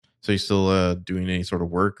So you still doing any sort of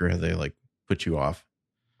work, or have they like put you off?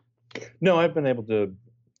 No, I've been able to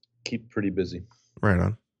keep pretty busy. Right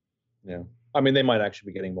on. Yeah. I mean, they might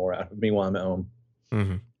actually be getting more out of me while I'm at home.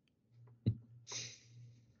 Mm-hmm.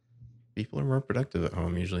 People are more productive at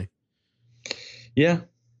home usually. Yeah.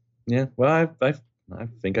 Yeah. Well, I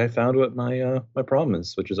think I found what my problem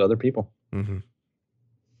is, which is other people. Mm-hmm.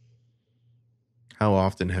 How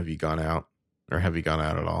often have you gone out, or have you gone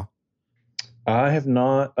out at all? I have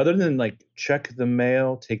not, other than like check the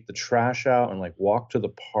mail, take the trash out, and like walk to the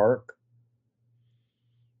park.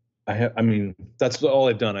 I mean, that's all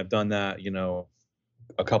I've done. I've done that,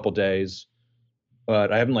 a couple days,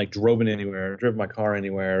 but I haven't like driven my car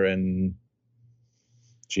anywhere. And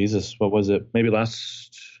Jesus, what was it? Maybe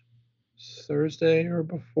last Thursday or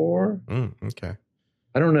before? Okay.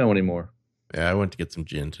 I don't know anymore. Yeah, I went to get some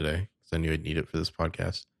gin today because I knew I'd need it for this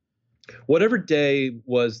podcast. Whatever day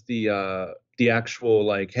was the actual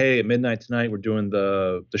like, hey, at midnight tonight we're doing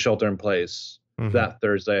the shelter in place. Mm-hmm. That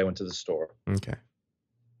Thursday I went to the store. Okay.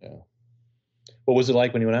 Yeah. What was it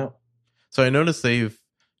like when you went out? So I noticed they've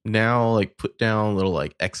now like put down little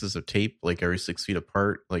like X's of tape like every 6 feet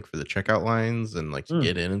apart, like for the checkout lines and like to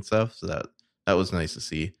get in and stuff. So that was nice to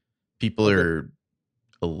see. People are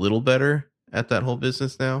a little better at that whole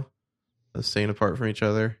business now, staying apart from each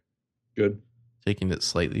other. Good. Taking it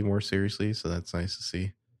slightly more seriously. So that's nice to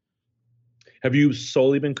see. Have you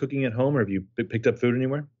solely been cooking at home, or have you picked up food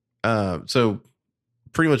anywhere? So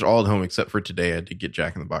pretty much all at home except for today. I did get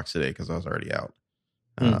Jack in the Box today because I was already out.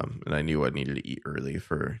 And I knew I needed to eat early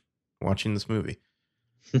for watching this movie.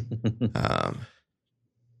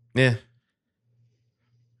 Yeah.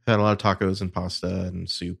 Had a lot of tacos and pasta and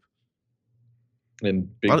soup.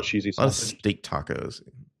 And big cheesy sausage. A lot of steak tacos.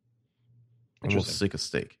 Almost sick of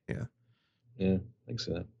steak. Yeah. Yeah, I can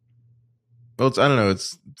see that. Well, I don't know.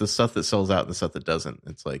 It's the stuff that sells out and the stuff that doesn't.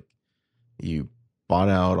 It's like you bought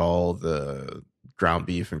out all the ground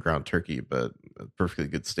beef and ground turkey, but a perfectly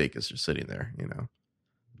good steak is just sitting there,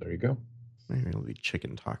 There you go. Maybe it'll be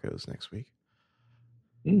chicken tacos next week.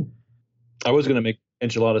 I was going to make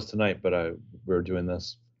enchiladas tonight, but we're doing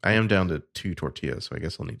this. I am down to 2 tortillas, so I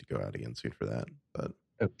guess I'll need to go out again soon for that. But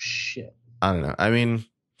oh shit, I don't know. I mean,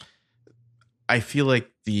 I feel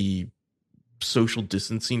like the social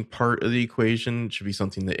distancing part of the equation should be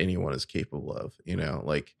something that anyone is capable of.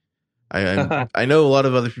 Like I know a lot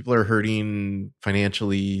of other people are hurting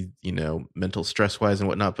financially, mental stress wise and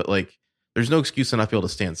whatnot, but like there's no excuse to not be able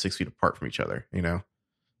to stand 6 feet apart from each other. Yeah,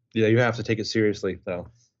 you have to take it seriously, though.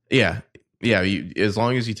 Yeah. As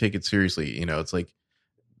long as you take it seriously, it's like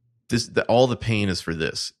all the pain is for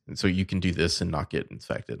this, and so you can do this and not get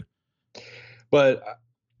infected. But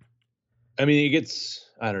I mean, it gets.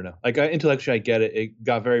 I don't know. Like intellectually, I get it. It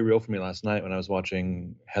got very real for me last night when I was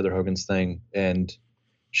watching Heather Hogan's thing, and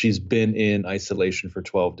she's been in isolation for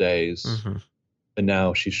 12 days, and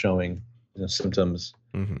now she's showing symptoms.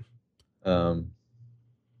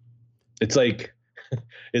 It's like,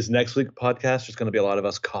 is next week's podcast just going to be a lot of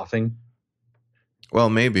us coughing?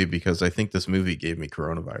 Well, maybe, because I think this movie gave me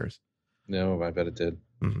coronavirus. No, I bet it did.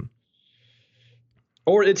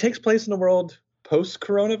 Or it takes place in a world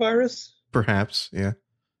post-coronavirus? Perhaps, yeah.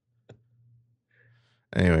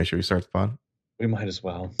 Anyway, should we start the pod? We might as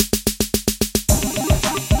well.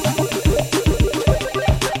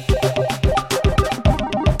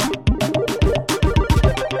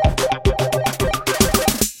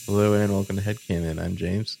 Hello and welcome to Headcanon. I'm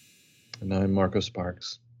James. And I'm Marco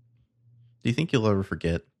Sparks. Do you think you'll ever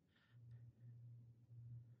forget?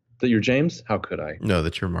 That you're James? How could I? No,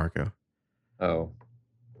 that you're Marco. Oh,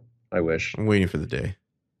 I wish. I'm waiting for the day.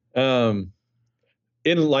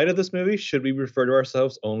 In light of this movie, should we refer to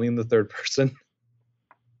ourselves only in the third person?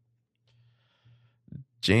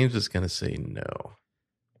 James is going to say no.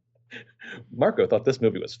 Marco thought this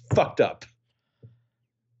movie was fucked up.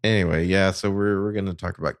 Anyway, yeah, so we're going to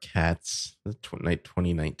talk about Cats, the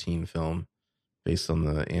 2019 film based on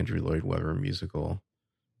the Andrew Lloyd Webber musical.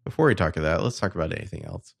 Before we talk about that, let's talk about anything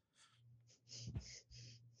else.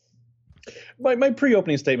 My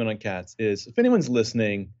pre-opening statement on Cats is, if anyone's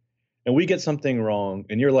listening and we get something wrong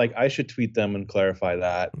and you're like, I should tweet them and clarify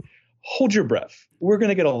that, hold your breath. We're going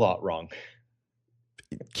to get a lot wrong.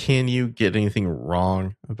 Can you get anything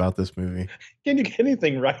wrong about this movie? Can you get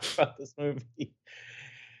anything right about this movie?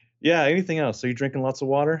 Yeah, anything else? Are you drinking lots of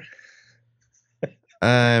water?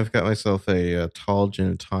 I've got myself a tall gin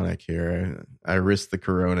and tonic here. I risked the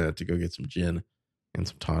Corona to go get some gin and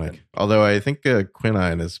some tonic. Although I think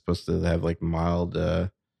quinine is supposed to have like mild,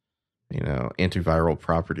 antiviral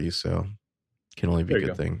properties, so it can only be a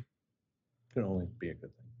good thing. Can only be a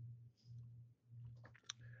good thing.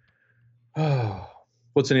 Oh,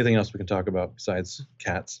 What's anything else we can talk about besides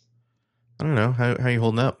cats? I don't know. How you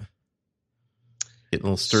holding up? Getting a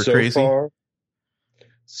little stir So crazy?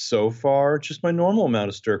 far, just my normal amount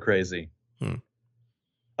of stir crazy. Hmm.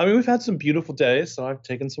 I mean, we've had some beautiful days, so I've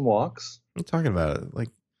taken some walks. I'm talking about it. Like,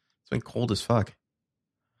 it's been cold as fuck.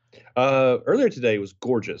 Earlier today was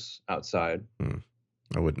gorgeous outside.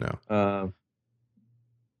 I would know.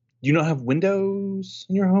 Do you not have windows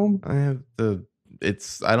in your home? I have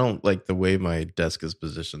I don't like the way my desk is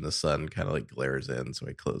positioned. The sun kind of like glares in, so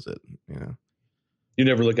I close it. You know. You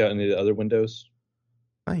never look out any of the other windows?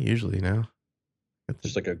 I usually know.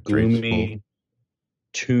 Just like a gloomy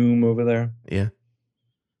tomb over there. Yeah.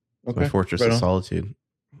 It's my fortress of solitude.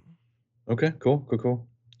 Okay, cool.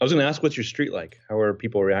 I was going to ask, what's your street like? How are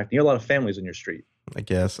people reacting? You have a lot of families in your street. I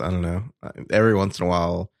guess. I don't know. Every once in a while,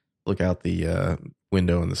 I'll look out the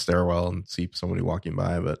window in the stairwell and see somebody walking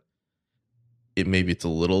by, but maybe it's a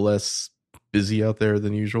little less busy out there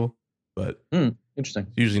than usual. But interesting.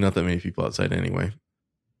 Usually not that many people outside anyway.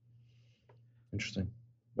 Interesting.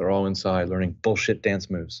 They're all inside learning bullshit dance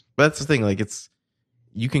moves. But that's the thing. Like,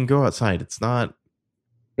 you can go outside. It's not.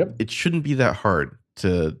 Yep. It shouldn't be that hard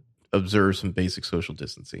to observe some basic social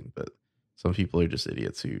distancing, but some people are just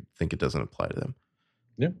idiots who think it doesn't apply to them.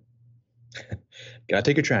 Yeah. Gotta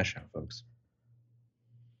take your trash out, folks.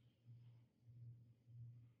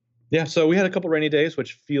 Yeah, so we had a couple rainy days,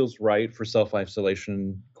 which feels right for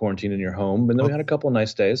self-isolation, quarantine in your home. And then we had a couple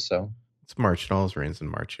nice days, so. It's March. It always rains in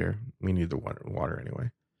March here. We need the water anyway.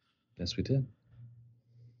 Yes, we did.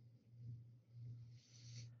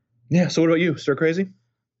 Yeah, so what about you? Stir crazy?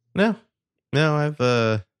 No,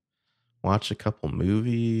 I've watched a couple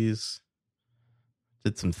movies.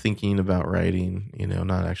 Did some thinking about writing.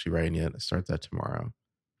 Not actually writing yet. I start that tomorrow.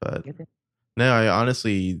 But no, I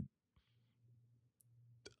honestly,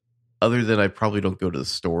 other than I probably don't go to the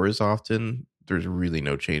store as often, there's really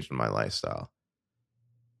no change in my lifestyle.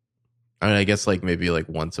 I mean, I guess like maybe like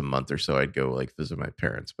once a month or so I'd go like visit my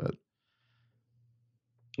parents, but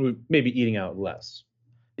maybe eating out less.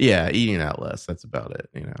 Yeah, eating out less. That's about it,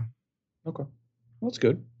 Okay. Well, that's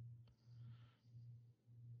good.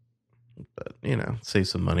 But, save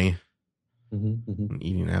some money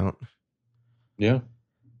eating out. Yeah.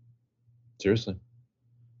 Seriously.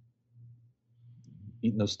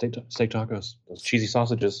 Eating those steak tacos, those cheesy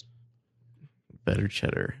sausages. Better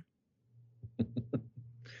cheddar.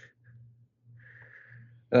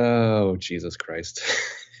 Oh, Jesus Christ.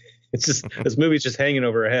 It's just, this movie's just hanging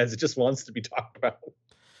over our heads. It just wants to be talked about.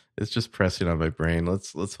 It's just pressing on my brain.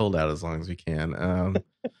 Let's hold out as long as we can.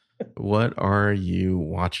 What are you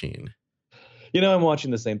watching? I'm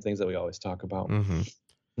watching the same things that we always talk about.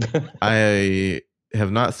 Mm-hmm. I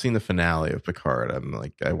have not seen the finale of Picard.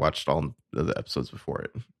 I watched all of the episodes before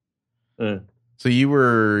it. So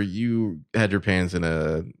you had your pants in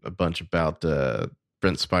a bunch about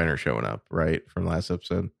Brent Spiner showing up, right? From last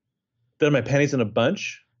episode. Did I have my panties in a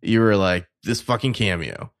bunch? You were like, this fucking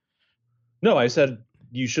cameo. No, I said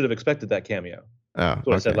you should have expected that cameo. Oh, that's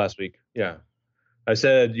what I said last week. Yeah. I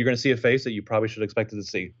said you're going to see a face that you probably should have expected to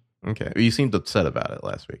see. Okay. You seemed upset about it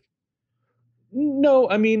last week. No,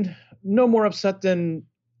 I mean, no more upset than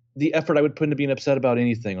the effort I would put into being upset about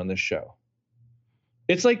anything on this show.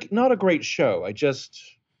 It's like not a great show.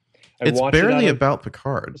 It's barely about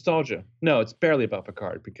Picard. Nostalgia. No, it's barely about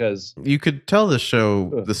Picard because you could tell the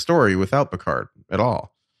show, the story without Picard at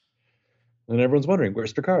all. And everyone's wondering,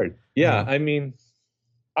 where's Picard? Yeah, I mean,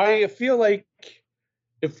 I feel like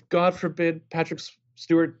if, God forbid, Patrick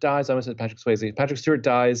Stewart dies, I almost said Patrick Swayze. Patrick Stewart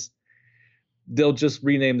dies, they'll just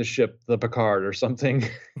rename the ship the Picard or something.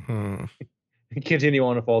 And continue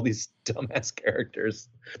on with all these dumbass characters.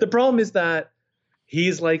 The problem is that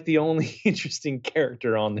he's like the only interesting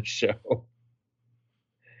character on the show.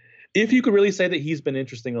 If you could really say that he's been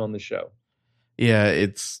interesting on the show. Yeah,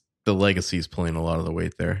 it's the legacy's playing a lot of the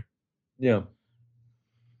weight there. Yeah.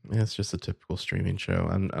 It's just a typical streaming show.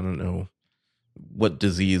 I don't know what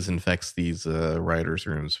disease infects these writers'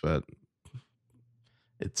 rooms, but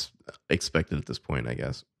it's expected at this point, I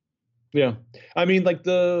guess. Yeah. I mean, like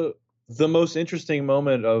the most interesting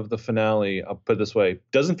moment of the finale, I'll put it this way,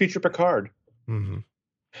 doesn't feature Picard. Mm-hmm.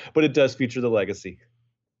 But it does feature the legacy.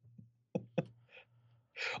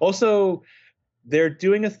 Also, they're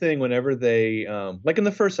doing a thing whenever they, like in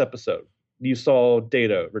the first episode, you saw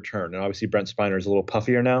Data return, and obviously Brent Spiner is a little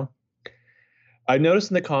puffier now. I noticed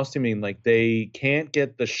in the costuming, like they can't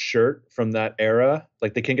get the shirt from that era,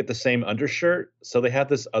 like they can't get the same undershirt, so they have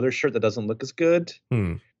this other shirt that doesn't look as good,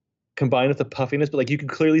 combined with the puffiness. But like you can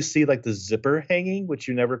clearly see like the zipper hanging, which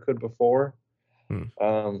you never could before.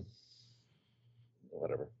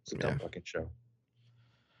 Whatever, it's a dumb fucking show.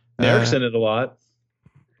 Eric's in it a lot.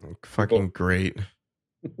 Fucking great.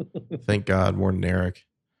 Thank God, more than Eric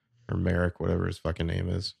or Merrick, whatever his fucking name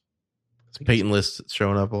is. Peyton List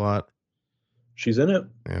showing up a lot. She's in it.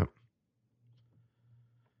 Yeah.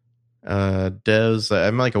 Devs,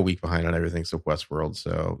 I'm like a week behind on everything except Westworld,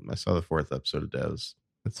 so I saw the 4th episode of Devs.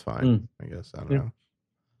 It's fine, I guess. I don't know.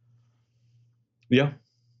 Yeah.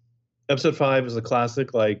 Episode 5 is a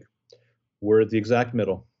classic. Like, we're at the exact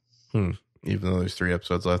middle. Even though there's 3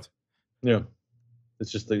 episodes left. Yeah.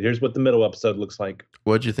 It's just here's what the middle episode looks like.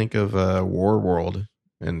 What'd you think of War World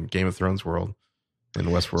and Game of Thrones World and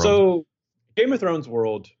Westworld? So, Game of Thrones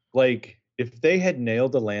World, like, if they had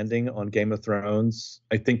nailed the landing on Game of Thrones,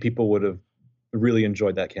 I think people would have really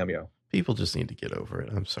enjoyed that cameo. People just need to get over it.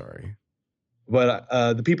 I'm sorry. But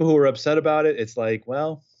the people who are upset about it, it's like,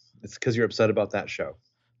 well, it's because you're upset about that show.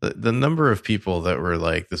 The number of people that were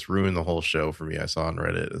like, this ruined the whole show for me, I saw on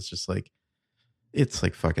Reddit. It's just like, it's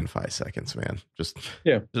like fucking 5 seconds, man. Just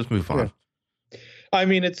move on. Yeah. I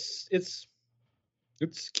mean, it's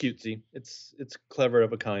cutesy. It's clever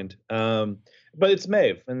of a kind. But it's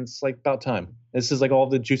Maeve, and it's like about time. This is like all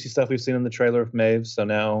the juicy stuff we've seen in the trailer of Maeve. So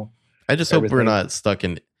now, I just hope we're not stuck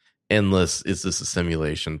in endless. Is this a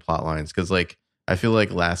simulation plot lines? Because like I feel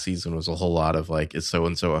like last season was a whole lot of like, is so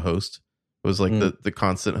and so a host? It was like the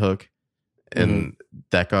constant hook, and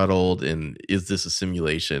that got old. And is this a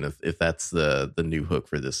simulation? If that's the new hook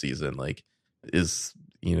for this season, like is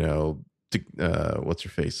what's her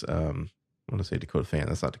face? I want to say Dakota Fan.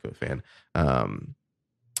 That's not Dakota Fan.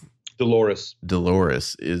 Dolores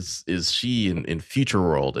is she in Future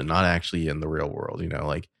World and not actually in the real world?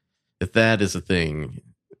 Like if that is a thing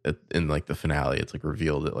in like the finale, it's like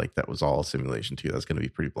revealed that like that was all simulation too. That's going to be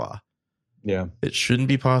pretty blah. Yeah, it shouldn't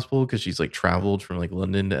be possible because she's like traveled from like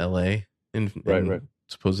London to LA in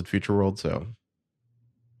supposed Future World. So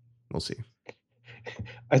we'll see.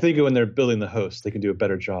 I think when they're building the host, they can do a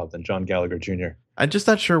better job than John Gallagher Jr. I'm just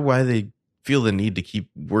not sure why they feel the need to keep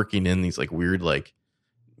working in these like weird like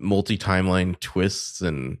multi-timeline twists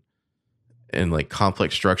and like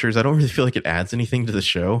complex structures. I don't really feel like it adds anything to the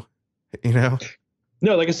show,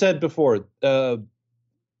 No, like I said before,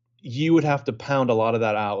 you would have to pound a lot of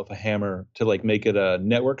that out with a hammer to like make it a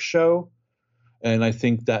network show. And I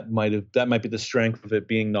think that might be the strength of it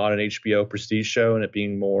being not an HBO prestige show and it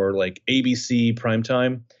being more like ABC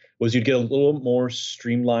primetime, was you'd get a little more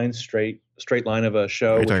streamlined, straight line of a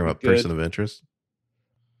show. Are you talking about Person of Interest?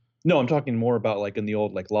 No, I'm talking more about like in the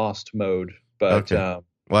old like Lost mode. But okay.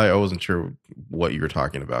 Well, I wasn't sure what you were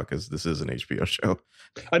talking about because this is an HBO show.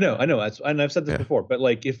 I know. And I've said this before, but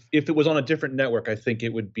like if it was on a different network, I think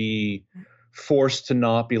it would be forced to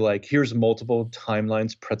not be like, here's multiple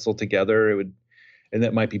timelines pretzel together. It would, and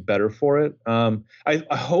that might be better for it. I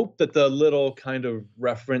hope that the little kind of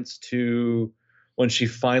reference to when she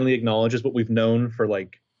finally acknowledges what we've known for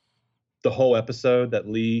like the whole episode, that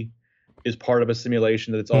Lee is part of a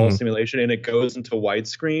simulation, that it's all a simulation, and it goes into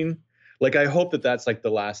widescreen. Like, I hope that that's like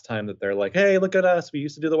the last time that they're like, hey, look at us. We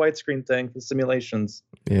used to do the widescreen thing for simulations.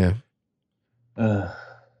 Yeah. But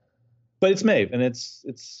it's Maeve, and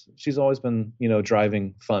she's always been,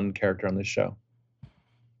 driving fun character on this show.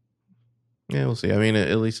 Yeah, we'll see. I mean,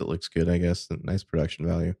 at least it looks good, I guess. Nice production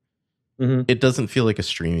value. It doesn't feel like a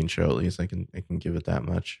streaming show. At least I can give it that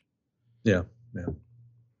much. Yeah.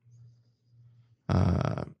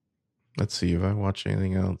 Let's see if I watched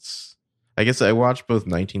anything else. I guess I watched both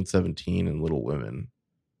 1917 and Little Women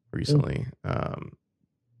recently.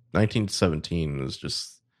 1917 was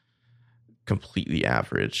just completely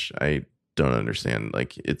average. I don't understand.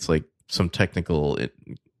 Like, it's like some technical,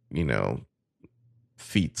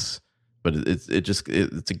 feats, but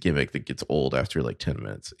it's a gimmick that gets old after like 10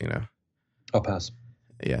 minutes. I'll pass.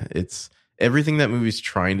 Yeah, it's everything that movie's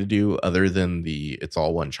trying to do, other than the it's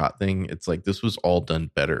all one shot thing. It's like this was all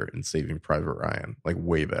done better in Saving Private Ryan, like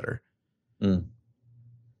way better. Like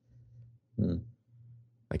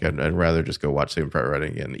I'd rather just go watch Saving Private Ryan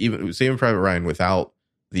again. Even Saving Private Ryan without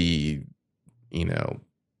the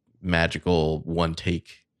magical one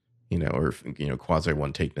take, or quasi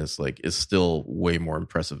one takeness, like is still way more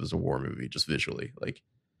impressive as a war movie, just visually. Like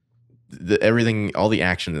everything, all the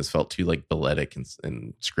action has felt too like balletic and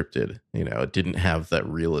scripted. It didn't have that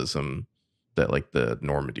realism that like the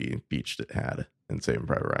Normandy beach had in Saving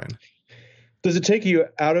Private Ryan. Does it take you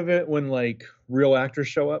out of it when like real actors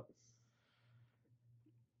show up?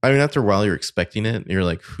 I mean, after a while, you're expecting it. You're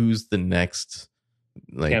like, who's the next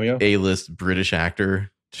like cameo? A-list British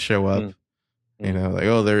actor to show up? Like,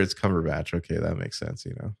 oh, there it's Cumberbatch. Okay, that makes sense.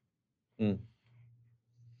 All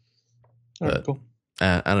right, cool.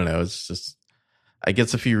 I don't know. It's just, I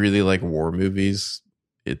guess if you really like war movies,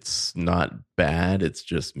 it's not bad. It's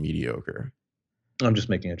just mediocre. I'm just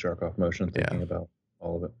making a jerk off motion thinking Yeah. about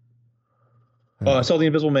all of it. Oh, I saw The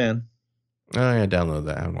Invisible Man. Oh yeah, download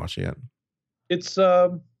that. I haven't watched it yet. It's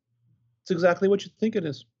exactly what you think it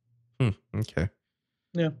is. Okay.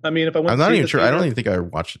 Yeah, I mean, if I went, I'm to not see even the sure. I theater, don't even think I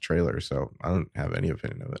watched the trailer, so I don't have any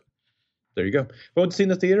opinion of it. there you go. If I went to see it in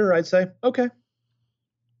the theater, I'd say okay.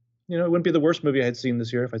 You know, it wouldn't be the worst movie I had seen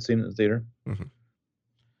this year if I'd seen it in the theater. Mm-hmm.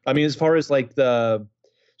 I mean, as far as like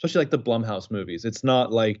especially like the Blumhouse movies, it's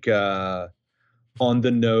not like on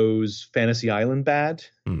the nose Fantasy Island bad.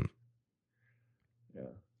 Mm.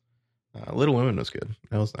 Yeah. Little Women was good.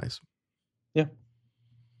 That was nice. Yeah.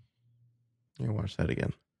 You watch that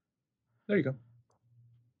again. There you go.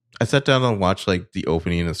 I sat down and watched like the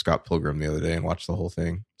opening of Scott Pilgrim the other day and watched the whole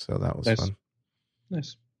thing. So that was fun.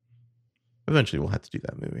 Nice. Eventually we'll have to do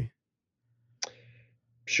that movie.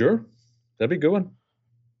 Sure. That'd be a good one.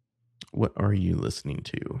 What are you listening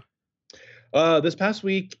to? This past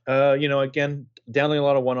week, again, downloading a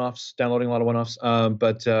lot of one-offs.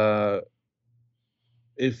 But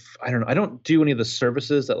if I don't know, I don't do any of the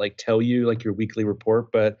services that like tell you like your weekly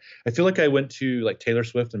report, but I feel like I went to like Taylor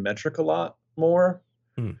Swift and Metric a lot more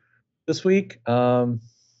this week. What?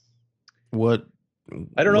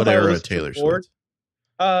 I don't know what if era I of Taylor Swift?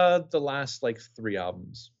 Swift? The last like 3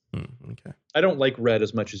 albums. Okay. I don't like Red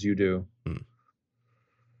as much as you do.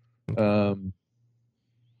 Okay.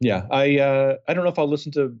 Yeah, I don't know if I'll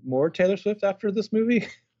listen to more Taylor Swift after this movie,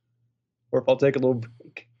 or if I'll take a little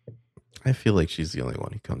break. I feel like she's the only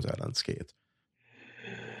one who comes out unscathed.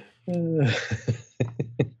 What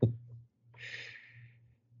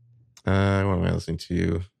am I listening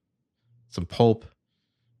to? Some Pulp.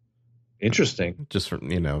 Interesting. Just from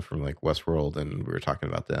like Westworld, and we were talking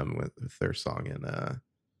about them with their song in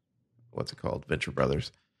what's it called? Venture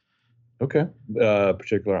Brothers. Okay.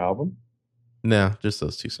 Particular album? No, just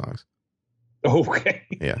those 2 songs. Okay.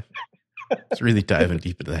 Yeah. It's really diving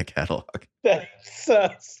deep into that catalog. That's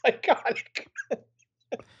psychotic.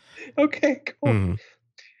 Okay, cool. Mm-hmm.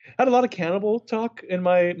 I had a lot of Cannibal talk in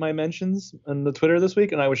my mentions on the Twitter this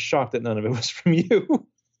week, and I was shocked that none of it was from you.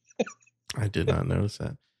 I did not notice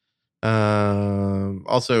that.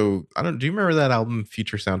 Also, do you remember that album,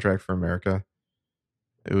 Future Soundtrack for America?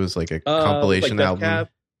 It was like a compilation like album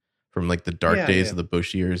from like the dark days yeah. of the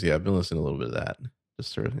Bush years. Yeah, I've been listening to a little bit of that.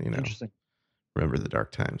 Just sort of, Interesting. Remember the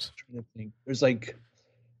dark times. I'm trying to think. There's like,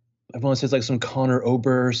 everyone says like some Conor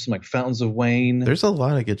Oberst, some like Fountains of Wayne. There's a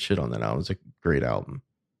lot of good shit on that album. It's a great album.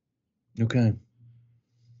 Okay.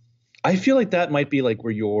 I feel like that might be like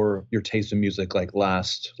where your taste in music like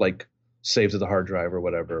last like saved to the hard drive or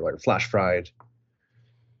whatever, like flash fried.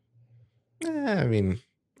 I mean,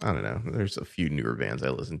 I don't know. There's a few newer bands I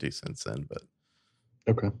listened to since then, but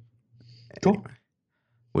okay. Cool. Anyway,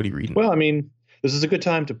 what are you reading? Well, I mean, this is a good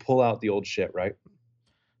time to pull out the old shit, right?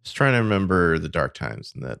 Just trying to remember the dark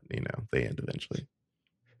times and that, they end eventually.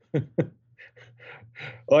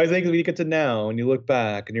 Well, I think when you get to now and you look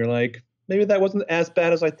back and you're like, maybe that wasn't as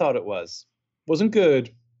bad as I thought it was. Wasn't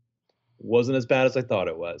good. Wasn't as bad as I thought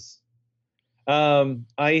it was.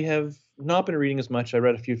 I have not been reading as much. I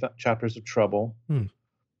read a few chapters of Trouble.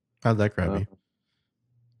 How'd that grab you?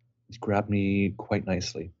 It grabbed me quite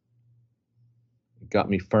nicely. It got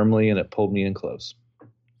me firmly and it pulled me in close.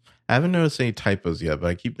 I haven't noticed any typos yet, but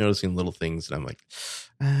I keep noticing little things and I'm like,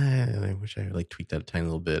 I wish I like tweaked that a tiny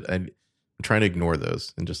little bit. I'm trying to ignore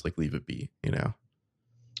those and just like leave it be,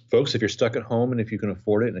 Folks, if you're stuck at home and if you can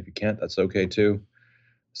afford it, and if you can't, that's okay too.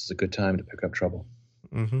 This is a good time to pick up Trouble.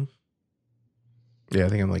 Mm-hmm. Yeah, I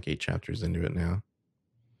think I'm like 8 chapters into it now.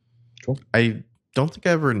 Cool. I don't think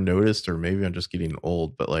I ever noticed, or maybe I'm just getting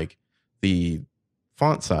old, but like the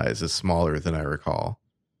font size is smaller than I recall.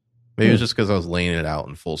 Maybe it's just because I was laying it out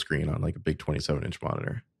in full screen on like a big 27-inch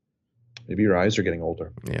monitor. Maybe your eyes are getting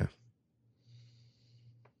older. Yeah.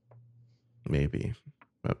 Maybe.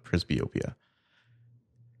 Presbyopia.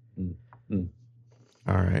 All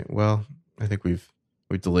right. Well, I think we've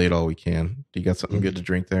delayed all we can. Do you got something good to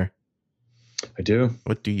drink there? I do.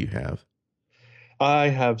 What do you have? I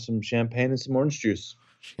have some champagne and some orange juice.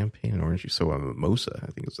 Champagne and orange juice. So a mimosa,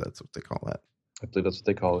 I think that's what they call that. I believe that's what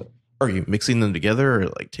they call it. Are you mixing them together, or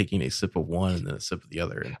like taking a sip of one and then a sip of the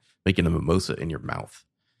other and making a mimosa in your mouth?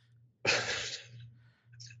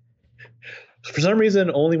 For some reason,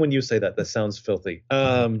 only when you say that sounds filthy.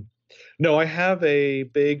 No, I have a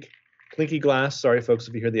big clinky glass. Sorry, folks,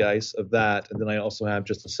 if you hear the ice of that. And then I also have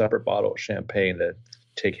just a separate bottle of champagne to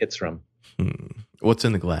take hits from. What's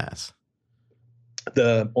in the glass?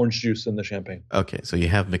 The orange juice and the champagne. Okay, so you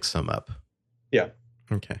have mixed some up. Yeah.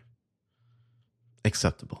 Okay.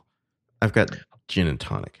 Acceptable. I've got gin and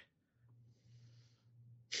tonic.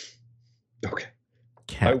 Okay.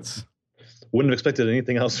 Cats. Wouldn't have expected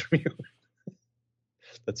anything else from you.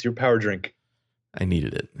 That's your power drink. I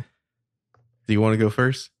needed it. Do you want to go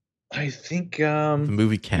first? I think The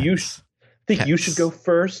movie Cats. You should go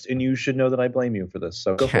first, and you should know that I blame you for this.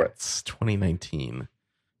 So go for it. Cats 2019.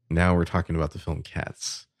 Now we're talking about the film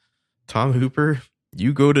Cats. Tom Hooper,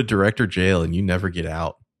 you go to director jail and you never get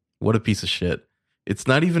out. What a piece of shit. It's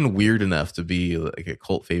not even weird enough to be like a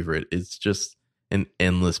cult favorite. It's just an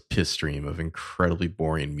endless piss stream of incredibly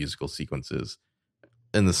boring musical sequences.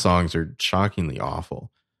 And the songs are shockingly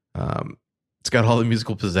awful. It's got all the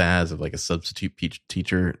musical pizzazz of like a substitute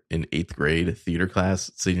teacher in 8th grade theater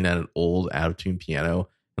class sitting at an old out of tune piano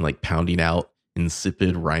and like pounding out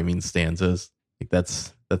insipid rhyming stanzas. Like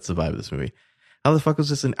that's the vibe of this movie. How the fuck was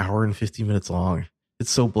this an hour and 50 minutes long?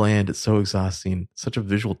 It's so bland. It's so exhausting. Such a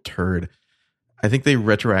visual turd. I think they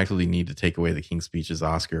retroactively need to take away the King's Speech's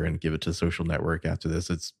Oscar and give it to Social Network after this.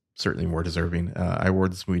 It's certainly more deserving. I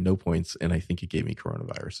award this movie no points, and I think it gave me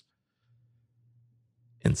coronavirus.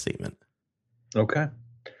 End statement. Okay.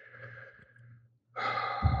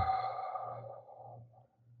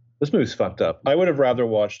 This movie's fucked up. I would have rather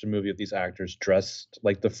watched a movie of these actors dressed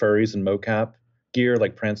like the furries in mocap gear,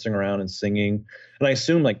 like prancing around and singing, and I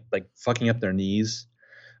assume like fucking up their knees.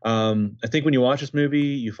 I think when you watch this movie,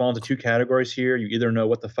 you fall into two categories here. You either know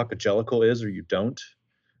what the fuck a jellicle is or you don't.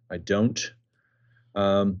 I don't.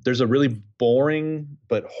 There's a really boring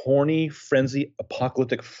but horny, frenzy,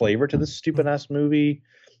 apocalyptic flavor to this stupid ass movie.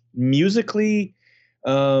 Musically,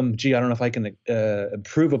 I don't know if I can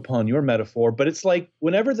improve upon your metaphor, but it's like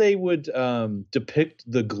whenever they would depict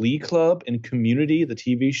the Glee Club in Community, the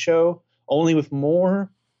TV show, only with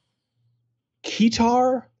more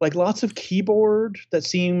keytar, like lots of keyboard that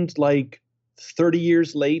seemed like 30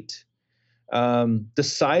 years late. The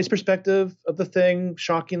size perspective of the thing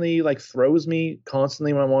shockingly like throws me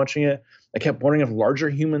constantly when I'm watching it. I kept wondering if larger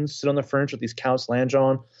humans sit on the furniture that these cats lounge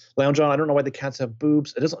on. I don't know why the cats have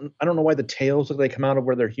boobs. I don't know why the tails look like they come out of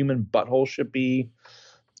where their human butthole should be.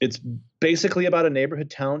 It's basically about a neighborhood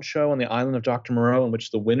talent show on the island of Dr. Moreau in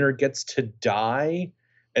which the winner gets to die.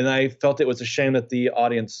 And I felt it was a shame that the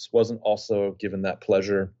audience wasn't also given that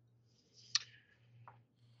pleasure.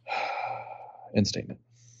 End statement.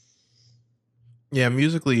 Yeah,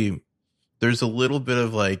 musically, there's a little bit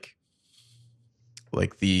of like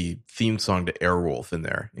the theme song to Airwolf in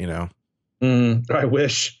there, you know? I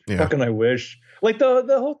wish. Yeah. Fucking I wish. Like the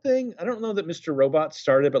whole thing, I don't know that Mr. Robot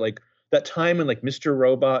started, but like that time in like Mr.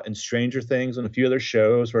 Robot and Stranger Things and a few other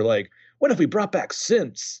shows where like, what if we brought back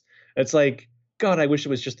synths? It's like, God, I wish it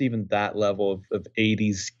was just even that level of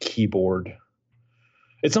 80s keyboard.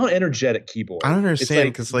 It's not energetic keyboard. I don't understand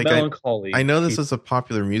because like melancholy. I know this is a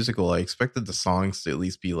popular musical. I expected the songs to at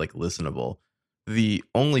least be like listenable. The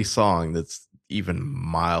only song that's even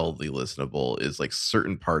mildly listenable is like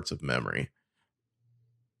certain parts of Memory.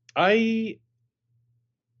 All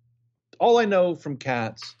I know from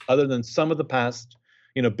Cats, other than some of the past,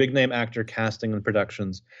 big name actor casting and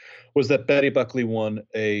productions, was that Betty Buckley won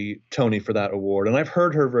a Tony for that award. And I've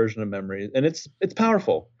heard her version of Memory, and it's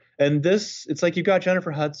powerful. And this, it's like you got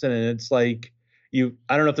Jennifer Hudson, and it's like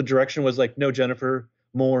I don't know if the direction was like, no, Jennifer,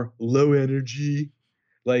 more low energy.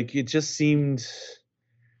 Like it just seemed,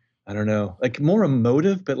 I don't know, like more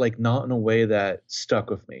emotive, but like not in a way that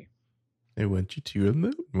stuck with me. They want you to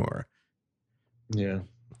emote more. Yeah.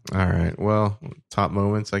 All right. Well, top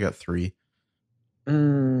moments. I got 3.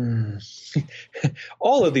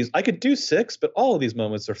 All of these, I could do 6, but all of these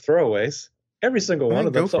moments are throwaways. Every single one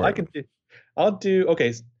of them. So I'll do,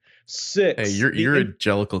 okay, 6. Hey, you're a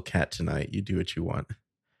jellicle cat tonight. You do what you want.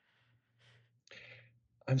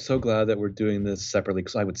 I'm so glad that we're doing this separately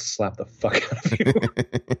because I would slap the fuck out of you.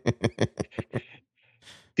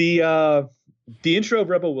 The intro of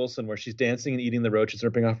Rebel Wilson where she's dancing and eating the roaches,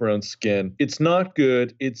 ripping off her own skin. It's not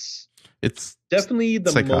good. It's definitely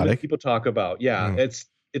the psychotic moment people talk about. Yeah, it's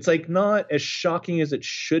like not as shocking as it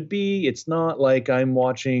should be. It's not like I'm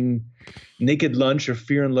watching Naked Lunch or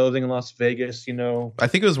Fear and Loathing in Las Vegas, I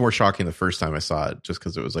think it was more shocking the first time I saw it just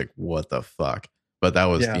because it was like, what the fuck? But that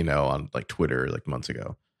was, on like Twitter like months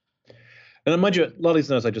ago. And mind you, a lot of these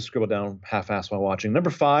notes I just scribbled down half-assed while watching. Number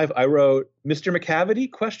 5, I wrote Mr. McCavity ?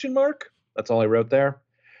 That's all I wrote there.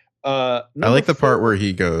 I like the part where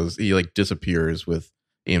he like disappears with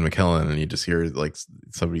Ian McKellen and you just hear like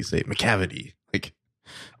somebody say McCavity. Like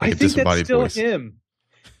I think that's still voice. Him.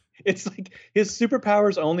 It's like his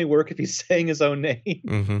superpowers only work if he's saying his own name.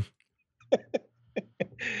 Mm-hmm.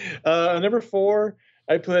 Number 4,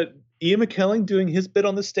 I put Ian McKellen doing his bit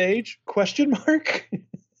on the stage ?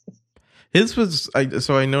 His was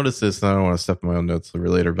so I noticed this, and I don't want to step on my own notes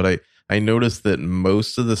later, but I noticed that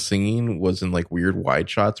most of the singing was in like weird wide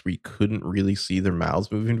shots where you couldn't really see their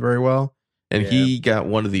mouths moving very well. And he got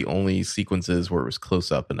one of the only sequences where it was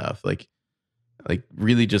close up enough. Like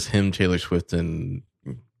really just him, Taylor Swift, and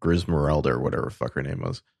Grismeralda or whatever fuck her name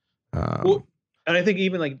was. Well, and I think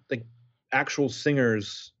even like actual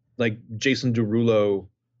singers like Jason Derulo,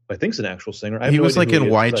 I think's an actual singer. He was like in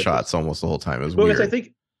wide shots almost the whole time. It was weird. I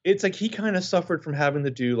think it's like he kind of suffered from having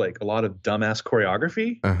to do like a lot of dumbass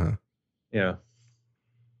choreography. Uh-huh. Yeah.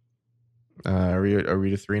 Are we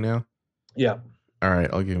to 3 now? Yeah. All right,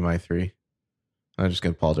 I'll give you my 3. I'm just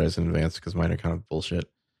gonna apologize in advance because mine are kind of bullshit.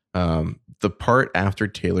 The part after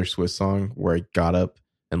Taylor Swift song where I got up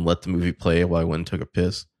and let the movie play while I went and took a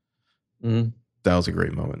piss. Mm-hmm. That was a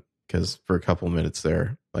great moment because for a couple of minutes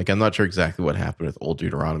there, like I'm not sure exactly what happened with Old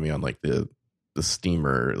Deuteronomy on like the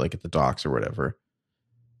steamer, like at the docks or whatever.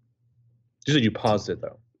 You said you paused it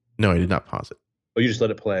though. No, I did not pause it. Oh, you just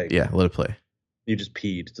let it play. Yeah, let it play. You just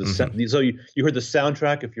peed. So you heard the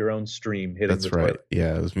soundtrack of your own stream hitting. That's the right. toilet.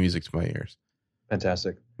 Yeah, it was music to my ears.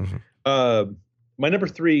 Fantastic. Mm-hmm. My number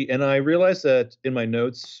 3, and I realized that in my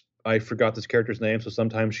notes I forgot this character's name. So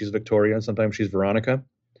sometimes she's Victoria and sometimes she's Veronica.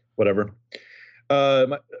 Whatever.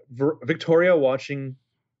 Victoria watching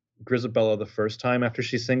Grisabella the first time after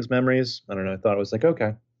she sings Memories. I don't know. I thought it was like,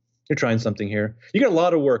 okay, you're trying something here. You get a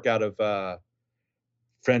lot of work out of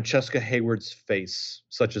Francesca Hayward's face,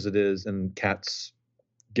 such as it is in Cat's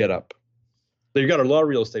Get Up. So you got a lot of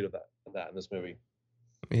real estate of that in this movie.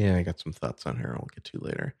 Yeah, I got some thoughts on her. I'll get to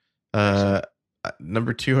later.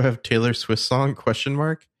 Number 2, I have Taylor Swift song ?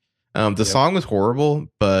 The song was horrible,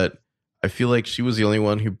 but I feel like she was the only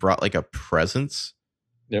one who brought like a presence.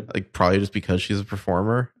 Yep. Like probably just because she's a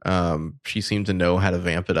performer. She seemed to know how to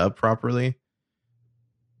vamp it up properly.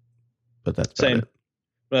 But that's same. It.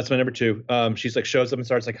 That's my number 2. She's like shows up and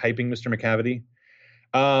starts like hyping Mr. McCavity.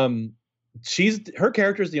 Her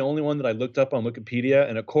character is the only one that I looked up on Wikipedia,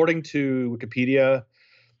 and according to Wikipedia,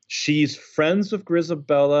 she's friends with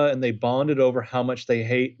Grisabella, and they bonded over how much they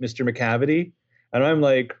hate Mr. McCavity. And I'm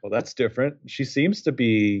like, well, that's different. She seems to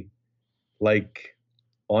be like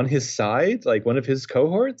on his side, like one of his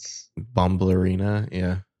cohorts. Bomblerina,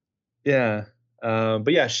 yeah. Yeah.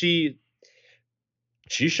 But yeah, she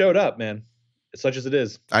showed up, man. Such as it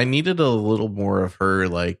is. I needed a little more of her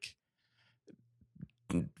like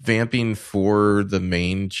vamping for the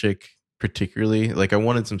main chick, particularly. Like I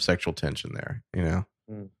wanted some sexual tension there, you know?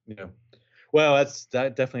 Yeah. Well,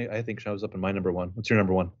 that definitely I think shows up in my number 1. What's your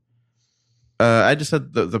number 1? I just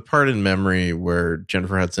had the part in Memory where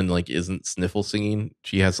Jennifer Hudson like isn't sniffle singing.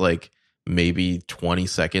 She has like maybe 20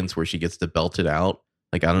 seconds where she gets to belt it out.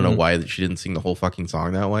 Like I don't know why she didn't sing the whole fucking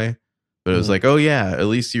song that way, but it was like, oh yeah, at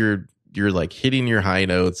least you're like hitting your high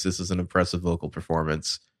notes. This is an impressive vocal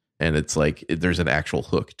performance, and it's like there's an actual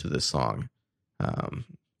hook to this song.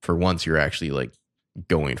 For once, you're actually like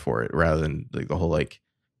going for it rather than like the whole like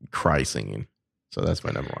cry singing. So that's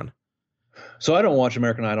my number 1. So I don't watch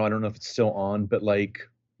American Idol. I don't know if it's still on, but like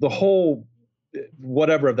the whole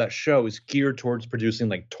whatever of that show is geared towards producing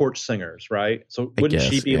like torch singers, right? So wouldn't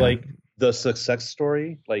she be like the success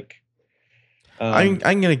story? Like I'm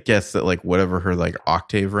gonna guess that like whatever her like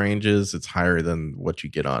octave range is, it's higher than what you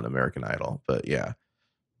get on American Idol. But yeah.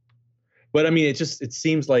 But I mean, it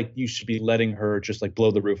seems like you should be letting her just like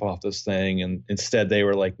blow the roof off this thing, and instead they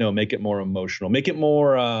were like, no, make it more emotional, make it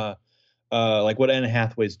more like what Anne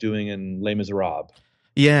Hathaway's doing in Les Miserables.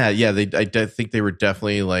 Yeah. I think they were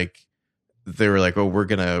definitely like, they were like, oh, we're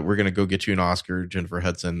gonna go get you an Oscar, Jennifer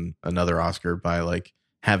Hudson, another Oscar by like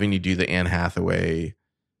having you do the Anne Hathaway,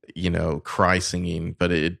 you know, cry singing,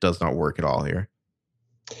 but it does not work at all here.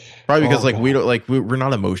 Probably because we don't like we're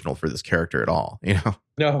not emotional for this character at all, you know.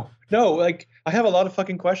 No, like I have a lot of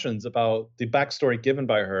fucking questions about the backstory given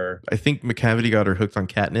by her. I think McCavity got her hooked on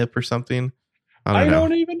catnip or something. I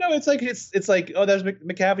don't even know. It's like oh, there's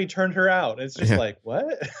McCavity turned her out. It's just like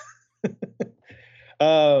what?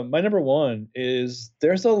 My number 1 is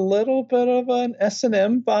there's a little bit of an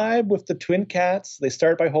S&M vibe with the twin cats. They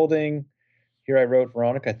start by holding. Here I wrote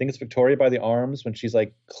Veronica. I think it's Victoria by the arms when she's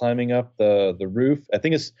like climbing up the roof. I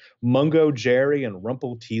think it's Mungo Jerry and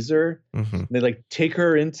Rumple Teaser. Mm-hmm. They like take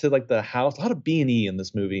her into like the house. A lot of B&E in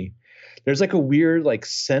this movie. There's like a weird like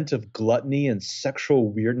scent of gluttony and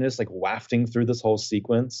sexual weirdness like wafting through this whole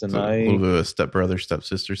sequence. And a little bit of a stepbrother,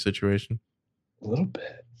 stepsister situation. A little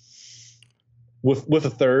bit. With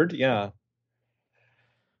a third, yeah.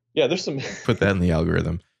 Yeah, there's some put that in the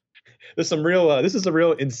algorithm. There's some real this is a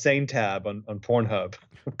real insane tab on Pornhub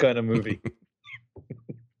kind of movie.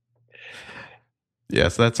 Yeah,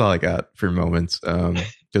 so that's all I got for moments.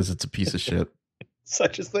 Because it's a piece of shit.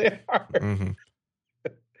 Such as they are. Mm-hmm.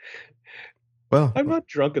 Well, I'm not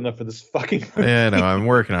drunk enough for this fucking movie. yeah, no, I'm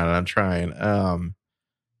working on it. I'm trying.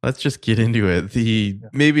 Let's just get into it.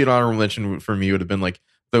 Maybe an honorable mention for me would have been like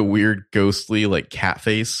the weird ghostly like cat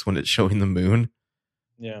face when it's showing the moon.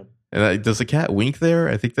 Yeah. And does the cat wink there?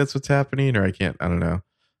 I think that's what's happening, or I don't know.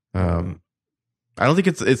 I don't think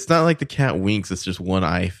it's not like the cat winks. It's just one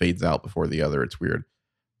eye fades out before the other. It's weird.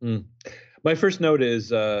 My first note is,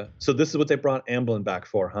 so this is what they brought Amblin back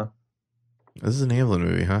for, huh? This is an Amblin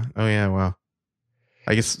movie, huh? Oh yeah, wow.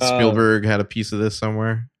 I guess Spielberg had a piece of this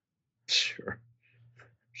somewhere. Sure.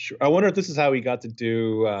 I wonder if this is how he got to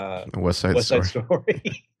do West Side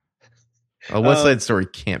Story. A West Side Story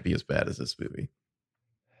can't be as bad as this movie.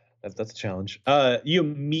 That's a challenge. You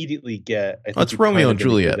immediately get. It's Romeo and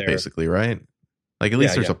Juliet, basically, right? Like at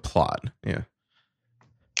least there's a plot. Yeah.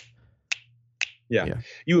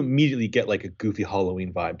 You immediately get like a goofy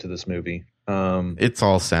Halloween vibe to this movie. It's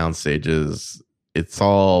all sound stages. It's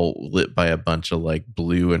all lit by a bunch of like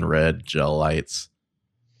blue and red gel lights.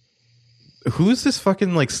 Who's this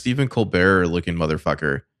fucking like Stephen Colbert looking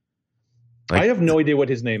motherfucker? Like, I have no idea what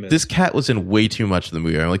his name is. This cat was in way too much of the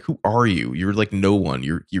movie. I'm like, who are you? You're like no one.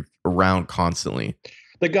 You're around constantly.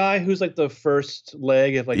 The guy who's like the first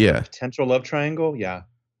leg of like a potential love triangle. Yeah.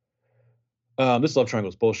 This love triangle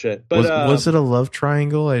is bullshit. But was it a love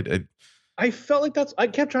triangle? I felt like I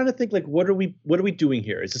kept trying to think like, what are we doing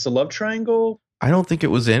here? Is this a love triangle? I don't think it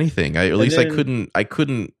was anything. I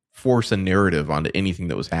couldn't force a narrative onto anything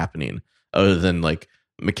that was happening other than like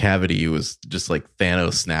McCavity was just like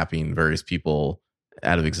Thanos snapping various people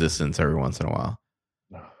out of existence every once in a while.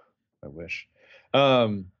 Oh, I wish.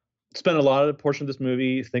 Spent a lot of the portion of this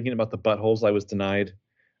movie thinking about the buttholes I was denied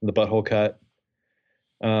and the butthole cut.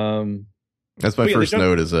 That's my first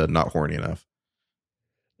note is not horny enough.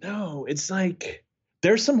 No, it's like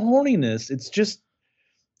there's some horniness. It's just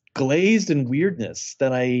glazed and weirdness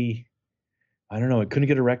that I don't know. I couldn't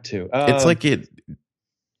get erect to. It's like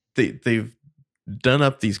they've done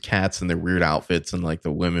up these cats in their weird outfits and like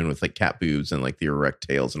the women with like cat boobs and like the erect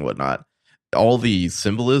tails and whatnot. All the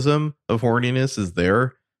symbolism of horniness is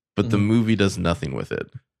there, but the movie does nothing with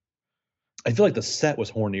it. I feel like the set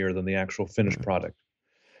was hornier than the actual finished product.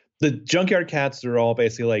 The junkyard cats are all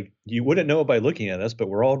basically like, you wouldn't know it by looking at us, but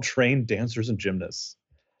we're all trained dancers and gymnasts.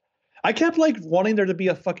 I kept like wanting there to be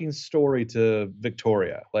a fucking story to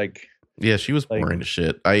Victoria. Like, yeah, she was boring as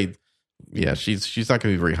shit. She's not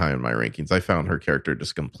going to be very high in my rankings. I found her character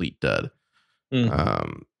just complete dud.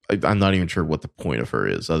 I'm not even sure what the point of her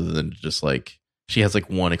is other than just like, she has like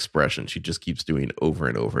one expression she just keeps doing over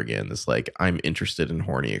and over again. This like, I'm interested in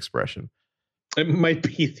horny expression. It might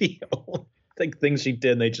be the only like things she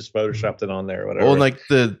did and they just photoshopped it on there or whatever. Well, like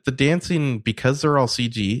the dancing, because they're all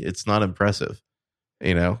CG, it's not impressive,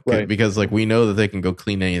 you know, right? Because like we know that they can go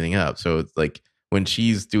clean anything up. So it's like when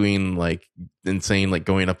she's doing like insane, like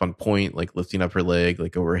going up on point, like lifting up her leg,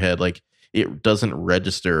 like overhead, like it doesn't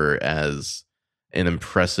register as an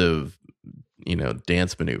impressive, you know,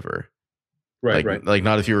 dance maneuver. Right, like, like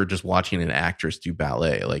not if you were just watching an actress do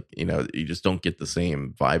ballet, like, you know, you just don't get the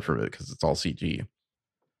same vibe from it because it's all CG.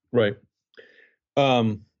 Right.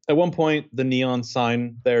 At one point, the neon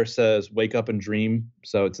sign there says "Wake up and dream,"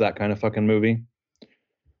 so it's that kind of fucking movie.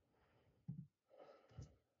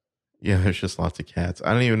 Yeah, there's just lots of cats.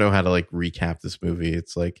 I don't even know how to like recap this movie.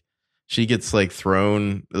 It's like she gets like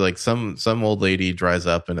thrown, like some old lady drives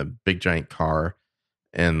up in a big giant car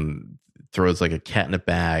and throws like a cat in a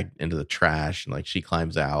bag into the trash, and like she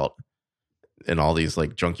climbs out, and all these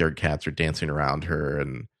like junkyard cats are dancing around her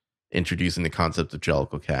and introducing the concept of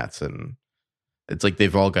Jellicle cats. And it's like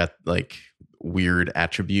they've all got like weird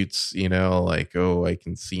attributes, you know, like, oh, I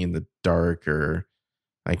can see in the dark, or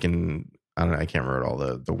I can't remember what all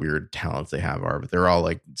the weird talents they have are, but they're all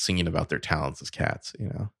like singing about their talents as cats, you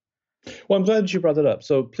know. Well, I'm glad that you brought that up.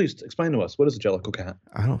 So please explain to us, what is a Jellicle cat?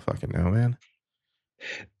 I don't fucking know, man.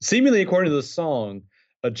 Seemingly, according to the song,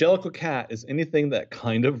 a Jellicle cat is anything that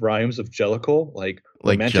kind of rhymes with Jellicle, like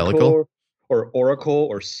Jellicle or oracle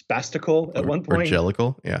or spastical at one point. Or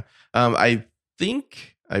Jellicle, yeah. I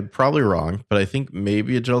think I'm probably wrong, but I think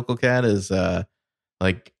maybe a Jellicle cat is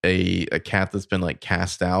like a cat that's been like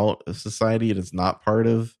cast out of society and is not part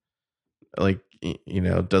of, like, you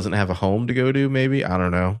know, doesn't have a home to go to. Maybe, I don't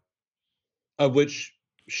know. Of which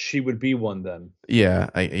she would be one then. Yeah,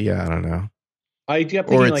 I don't know. I kept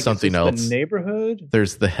thinking, or it's like, something else. The neighborhood.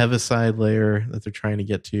 There's the Heaviside layer that they're trying to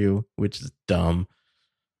get to, which is dumb.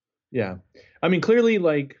 Yeah, I mean, clearly,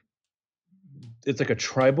 like, it's like a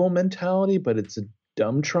tribal mentality, but it's a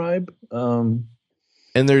dumb tribe. And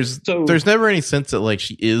there's never any sense that like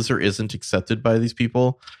she is or isn't accepted by these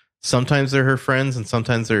people. Sometimes they're her friends, and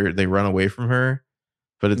sometimes they run away from her.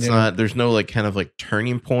 but it's not. There's no like kind of like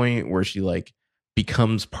turning point where she like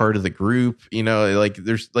becomes part of the group. You know, like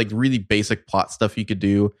there's like really basic plot stuff you could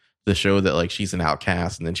do to show that like she's an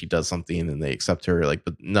outcast and then she does something and they accept her. Like,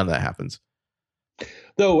 but none of that happens.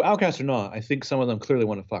 Though outcast or not, I think some of them clearly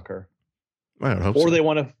want to fuck her. I don't hope Or so. they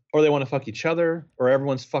want to fuck each other, or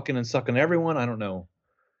everyone's fucking and sucking everyone. I don't know.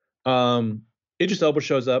 Idris Elba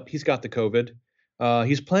shows up. He's got the COVID.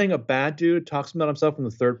 He's playing a bad dude, talks about himself in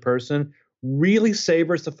the third person, really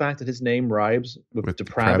savors the fact that his name rhymes with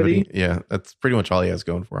depravity. Yeah, that's pretty much all he has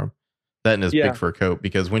going for him. That and his big fur coat,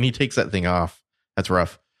 because when he takes that thing off, that's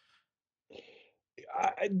rough.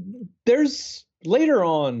 There's later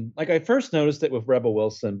on, like I first noticed it with Rebel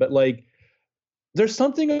Wilson, but like there's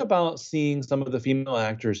something about seeing some of the female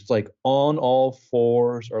actors like on all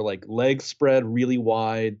fours or like legs spread really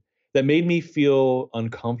wide that made me feel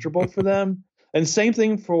uncomfortable for them. And same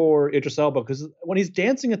thing for Idris Elba, because when he's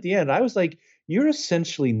dancing at the end, I was like, you're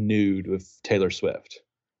essentially nude with Taylor Swift.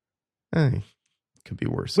 Hey, could be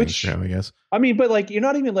worse things now, I guess. I mean, but like, you're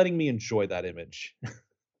not even letting me enjoy that image.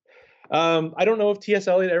 I don't know if T.S.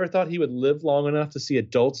 Eliot ever thought he would live long enough to see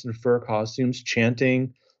adults in fur costumes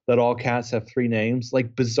chanting that all cats have three names,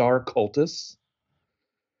 like bizarre cultists.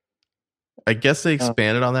 I guess they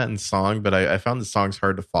expanded on that in song, but I found the songs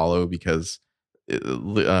hard to follow because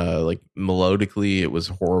like melodically it was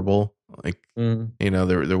horrible. Like, you know,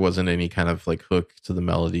 there wasn't any kind of like hook to the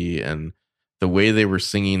melody, and the way they were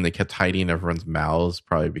singing, they kept hiding everyone's mouths,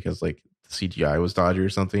 probably because like the CGI was dodgy or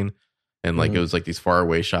something. And like it was like these far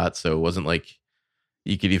away shots, so it wasn't like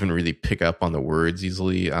you could even really pick up on the words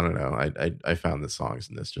easily. I don't know. I found the songs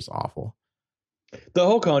in this just awful. The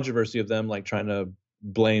whole controversy of them like trying to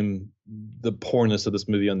blame the poorness of this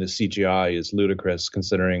movie on the CGI is ludicrous,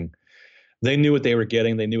 considering they knew what they were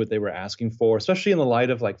getting, they knew what they were asking for, especially in the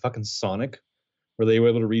light of like fucking Sonic, where they were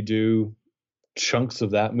able to redo chunks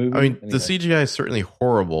of that movie. I mean, the CGI is certainly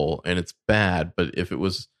horrible and it's bad, but if it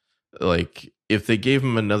was like, if they gave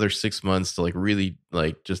them another 6 months to like really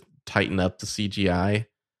like just tighten up the CGI,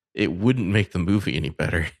 it wouldn't make the movie any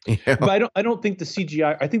better. You know? But I don't think the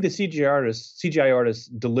CGI. I think the CGI artists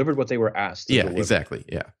delivered what they were asked to deliver. Exactly.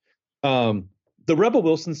 Yeah. The Rebel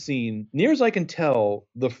Wilson scene, near as I can tell,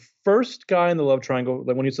 the first guy in the love triangle,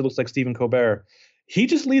 like when he looks like Stephen Colbert, he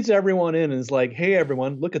just leads everyone in and is like, "Hey,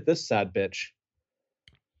 everyone, look at this sad bitch."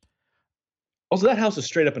 Also, that house is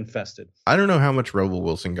straight up infested. I don't know how much Rebel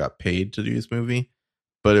Wilson got paid to do this movie,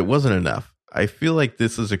 but it wasn't enough. I feel like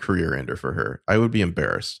this is a career ender for her. I would be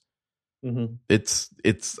embarrassed. Mm-hmm.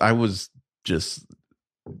 I was just,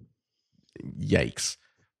 yikes.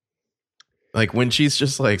 Like when she's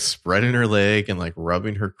just like spreading her leg and like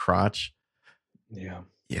rubbing her crotch. Yeah,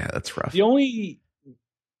 that's rough. The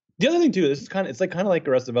other thing too, it's kind of like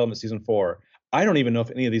Arrested Development season 4. I don't even know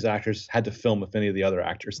if any of these actors had to film with any of the other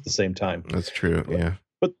actors at the same time. That's true. Yeah.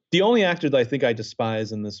 But the only actor that I think I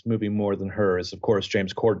despise in this movie more than her is, of course,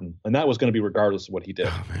 James Corden. And that was going to be regardless of what he did.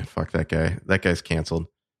 Oh, man. Fuck that guy. That guy's canceled.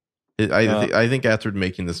 I think after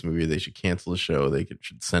making this movie, they should cancel the show. They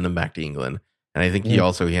should send him back to England. And I think he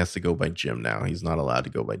has to go by Jim now. He's not allowed to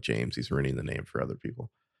go by James. He's ruining the name for other people.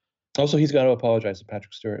 Also, he's got to apologize to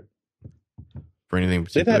Patrick Stewart. For anything in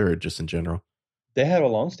particular or just in general? They have a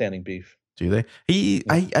long-standing beef. Do they?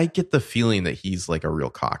 I get the feeling that he's like a real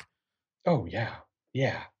cock. Oh, yeah.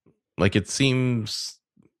 Yeah. Like it seems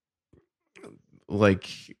like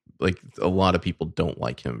a lot of people don't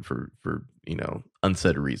like him for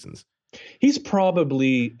unsaid reasons. He's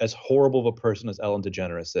probably as horrible of a person as Ellen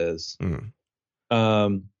DeGeneres is.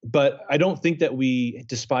 But I don't think that we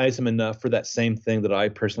despise him enough for that same thing that I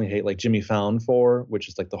personally hate like Jimmy Fallon for, which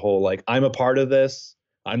is like the whole like, I'm a part of this.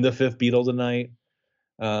 I'm the fifth Beatle tonight.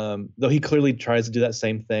 Though he clearly tries to do that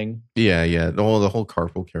same thing. Yeah. The whole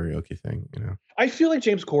carpool karaoke thing, you know. I feel like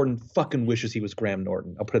James Corden fucking wishes he was Graham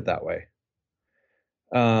Norton. I'll put it that way.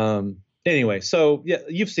 Anyway, so yeah,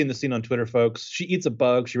 you've seen the scene on Twitter, folks. She eats a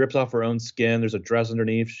bug. She rips off her own skin. There's a dress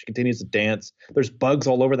underneath. She continues to dance. There's bugs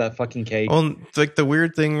all over that fucking cake. Well, it's like the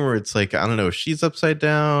weird thing where it's like, I don't know if she's upside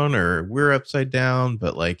down or we're upside down,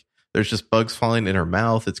 but like there's just bugs falling in her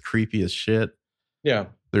mouth. It's creepy as shit. Yeah.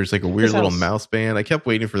 There's like a weird little mouse band. I kept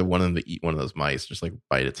waiting for the one of them to eat one of those mice, just like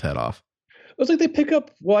bite its head off. It was like they pick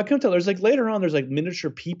up, well, I couldn't tell. There's like later on, there's like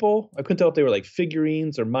miniature people. I couldn't tell if they were like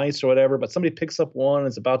figurines or mice or whatever, but somebody picks up one and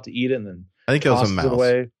is about to eat it and then I think it was a mouse.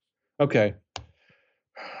 Away. Okay.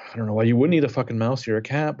 I don't know why you wouldn't eat a fucking mouse. You're a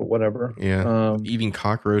cat, but whatever. Yeah. Eating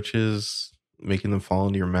cockroaches, making them fall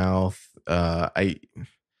into your mouth. I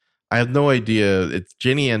have no idea. It's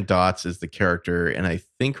Jenny Ann Dots is the character, and I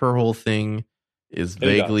think her whole thing is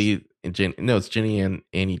vaguely it's Jenny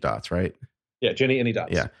Annie Dots, right? Yeah, Jenny Annie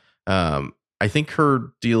Dots. Yeah. I think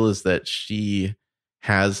her deal is that she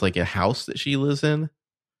has like a house that she lives in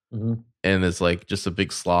and is like just a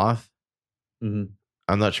big sloth. I'm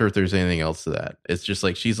not sure if there's anything else to that. It's just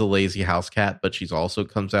like she's a lazy house cat, but she's also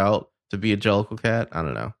comes out to be a Jellicle cat. I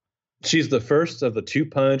don't know. She's the first of the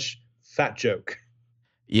 2-punch fat joke.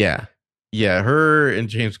 Yeah. Yeah. Her and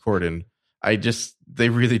James Corden, they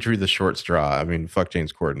really drew the short straw. I mean, fuck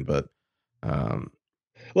James Corden, but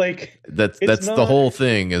like that's the whole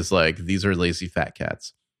thing is like, these are lazy fat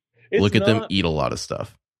cats. Look at them eat a lot of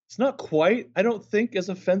stuff. It's not quite, I don't think, as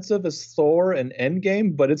offensive as Thor and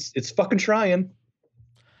Endgame, but it's fucking trying.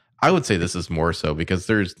 I would say this is more so because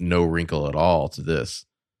there's no wrinkle at all to this.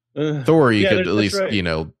 Thor, you could at least,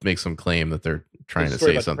 right. Make some claim that they're trying to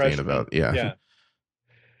say something about. Yeah.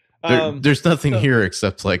 There's nothing here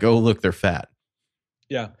except like, oh, look, they're fat.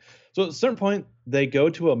 Yeah. So at a certain point, they go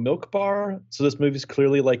to a milk bar. So this movie's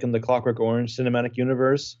clearly like in the Clockwork Orange cinematic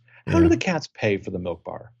universe. How do the cats pay for the milk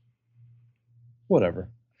bar?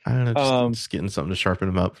 Whatever. I don't know. Just getting something to sharpen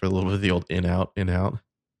them up for a little bit of the old in out.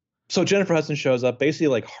 So Jennifer Hudson shows up, basically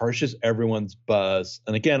like harshes everyone's buzz.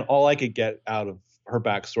 And again, all I could get out of her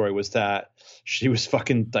backstory was that she was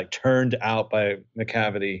fucking like turned out by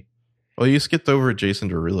Macavity. Well, you skipped over Jason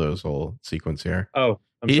Derulo's whole sequence here. Oh,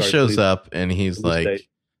 he shows up and he's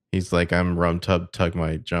like, I'm rum tug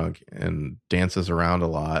my junk, and dances around a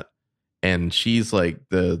lot. And she's like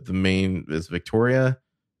the main is Victoria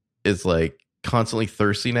is like constantly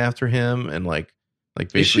thirsting after him and like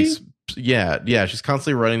basically yeah she's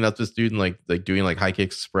constantly running up this dude and like doing like high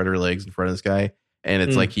kicks, spread her legs in front of this guy, and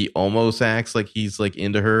it's like he almost acts like he's like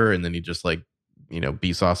into her, and then he just like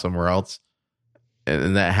beats off somewhere else,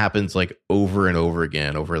 and that happens like over and over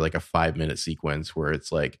again over like a 5-minute sequence where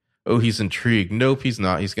it's like, oh, he's intrigued, nope, he's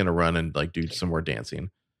not, he's gonna run and like do some more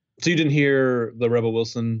dancing. So you didn't hear the Rebel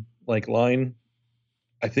Wilson like line?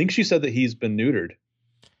 I think she said that he's been neutered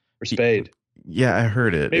or spayed. Yeah, I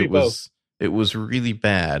heard it. Maybe it was really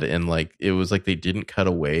bad, and like it was like they didn't cut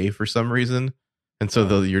away for some reason, and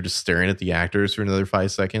so you're just staring at the actors for another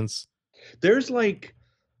 5 seconds. There's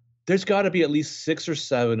got to be at least 6 or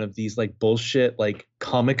 7 of these like bullshit like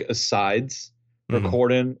comic asides for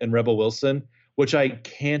Corden and Rebel Wilson, which I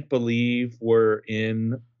can't believe were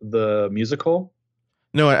in the musical.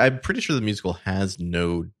 No, I'm pretty sure the musical has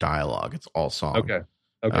no dialogue. It's all song. Okay.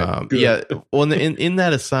 Yeah. Well, in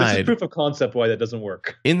that aside, this is proof of concept why that doesn't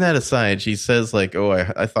work. In that aside, she says like, "Oh,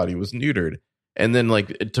 I thought he was neutered," and then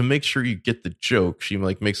like to make sure you get the joke, she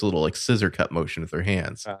like makes a little like scissor cut motion with her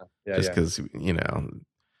hands, just because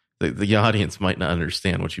the audience might not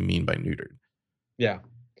understand what you mean by neutered. Yeah.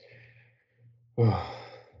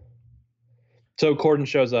 So Corden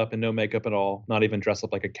shows up in no makeup at all, not even dressed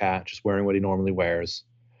up like a cat, just wearing what he normally wears.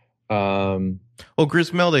 Well,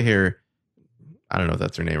 Grismelda here, I don't know if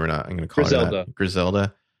that's her name or not. I'm going to call her that.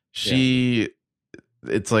 Griselda.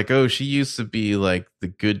 It's like, oh, she used to be like the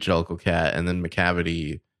good Jellicle cat, and then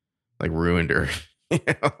Macavity like ruined her.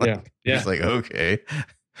 It's like, okay.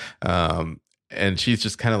 And she's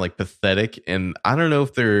just kind of like pathetic. And I don't know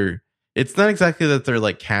if it's not exactly that they're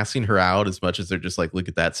like casting her out as much as they're just like, look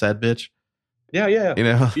at that sad bitch. Yeah.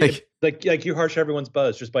 Like you harsh everyone's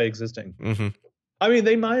buzz just by existing. Mm-hmm. I mean,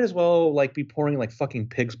 they might as well like be pouring like fucking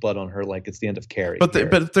pig's blood on her, like it's the end of Carrie. But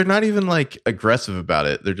they're not even like aggressive about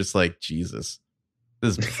it. They're just like, Jesus,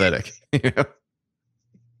 this is pathetic.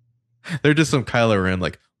 They're just some Kylo Ren,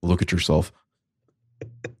 like, look at yourself.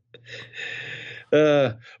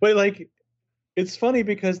 But like, it's funny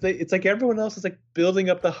because it's like everyone else is like building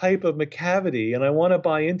up the hype of Macavity, and I want to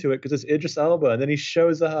buy into it because it's Idris Elba, and then he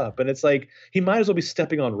shows up, and it's like he might as well be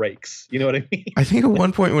stepping on rakes. You know what I mean? I think at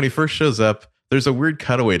one point when he first shows up, there's a weird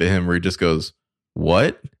cutaway to him where he just goes,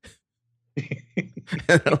 "What?" and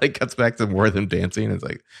it like cuts back to more of them dancing. It's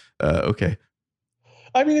like, okay.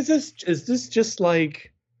 I mean, is this just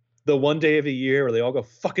like the one day of the year where they all go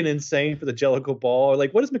fucking insane for the Jellicle Ball? Or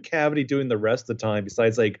like, what is Macavity doing the rest of the time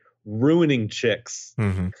besides like ruining chicks?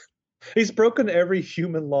 Mm-hmm. He's broken every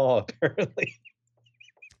human law, apparently.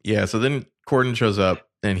 Yeah, so then Corden shows up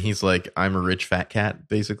and he's like, I'm a rich fat cat,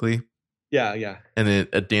 basically. Yeah. And then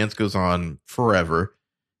a dance goes on forever.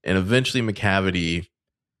 And eventually Macavity,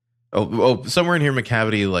 somewhere in here,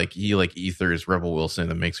 Macavity, like he like ethers Rebel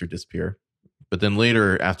Wilson and makes her disappear. But then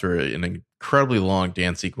later, after an incredibly long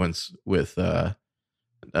dance sequence with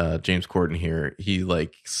James Corden here, he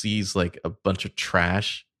like sees like a bunch of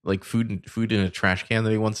trash, like food in a trash can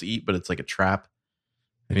that he wants to eat, but it's like a trap.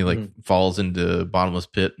 And he like falls into a bottomless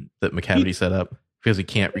pit that Macavity set up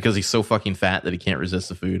because he's so fucking fat that he can't resist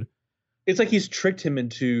the food. It's like he's tricked him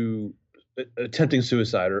into attempting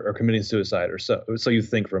suicide or committing suicide, or so you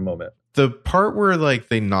think for a moment. The part where like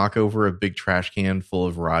they knock over a big trash can full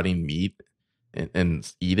of rotting meat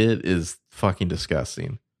and eat it is fucking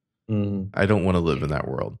disgusting. I don't want to live in that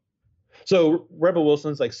world. So Rebel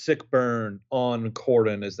Wilson's like sick burn on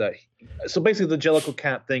Corden is that so basically the Jellicle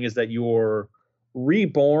cat thing is that you're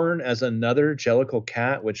reborn as another Jellicle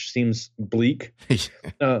cat, which seems bleak.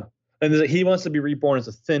 And he wants to be reborn as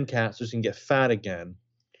a thin cat so he can get fat again.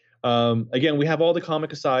 Again, we have all the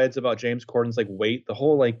comic asides about James Corden's like weight. The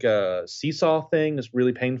whole like seesaw thing is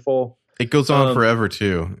really painful. It goes on forever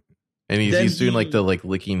too. And he's doing like the like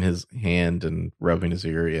licking his hand and rubbing his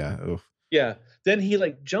ear. Yeah. Oof. Yeah. Then he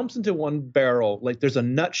like jumps into one barrel, like there's a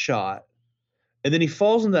nut shot, and then he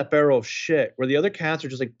falls in that barrel of shit where the other cats are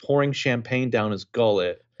just like pouring champagne down his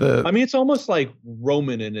gullet. I mean, it's almost like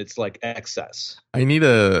Roman in its like excess. I need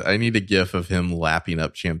a gif of him lapping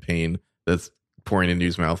up champagne that's pouring into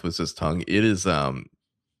his mouth with his tongue. It is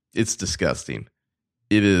it's disgusting.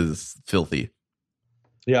 It is filthy.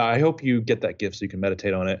 Yeah, I hope you get that gift so you can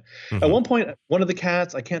meditate on it. Mm-hmm. At one point, one of the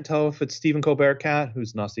cats, I can't tell if it's Stephen Colbert cat,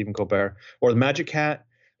 who's not Stephen Colbert, or the Magic Cat,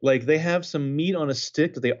 like they have some meat on a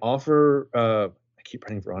stick that they offer, I keep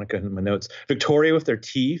writing Veronica in my notes, Victoria with their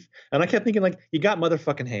teeth. And I kept thinking, like, you got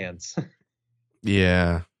motherfucking hands.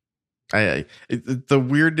 Yeah. The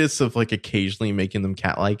weirdness of like occasionally making them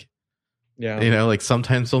cat-like. Yeah. You know, like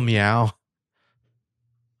sometimes they'll meow.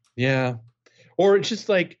 Yeah. Or it's just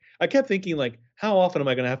like, I kept thinking, like, how often am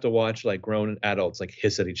I going to have to watch like grown adults like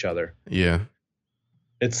hiss at each other? Yeah.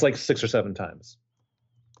 It's like 6 or 7 times.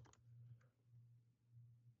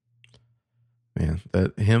 Man,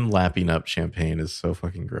 that him lapping up champagne is so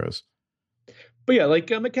fucking gross. But yeah, like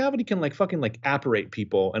McCavity can like fucking like apparate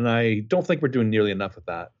people. And I don't think we're doing nearly enough with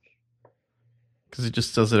that. Because he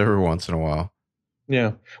just does it every once in a while.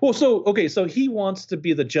 Yeah. Well, so, okay. So he wants to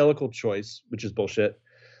be the Jellicle choice, which is bullshit.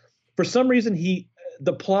 For some reason,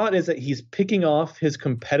 the plot is that he's picking off his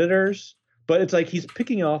competitors, but it's like he's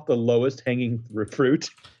picking off the lowest hanging fruit.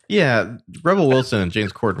 Yeah, Rebel Wilson and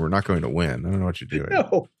James Corden were not going to win. I don't know what you're doing.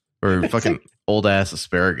 No. Or fucking like, old ass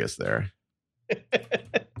asparagus there.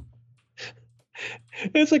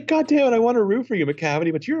 It's like, God damn it, I want to root for you,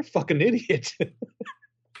 McCavity, but you're a fucking idiot.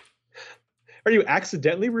 Are you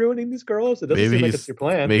accidentally ruining these girls? It doesn't seem like it's your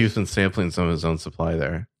plan. Maybe he's been sampling some of his own supply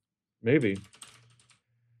there. Maybe.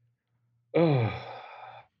 Oh.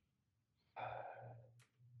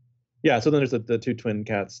 Yeah, so then there's the 2 twin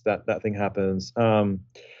cats. That thing happens. So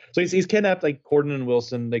he's kidnapped like Corden and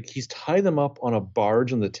Wilson. Like he's tied them up on a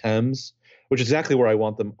barge in the Thames, which is exactly where I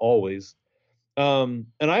want them always. And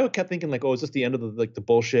I kept thinking like, oh, is this the end of the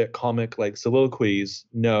bullshit comic like soliloquies?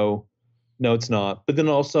 No, it's not. But then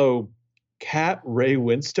also, Cat Ray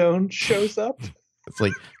Winstone shows up. It's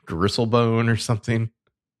like Gristlebone or something.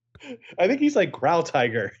 I think he's like Growl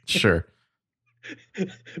Tiger. Sure.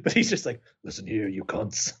 But he's just like, listen here, you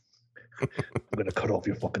cunts. I'm going to cut off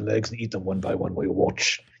your fucking legs and eat them one by one while you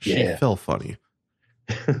watch. Yeah. She felt funny.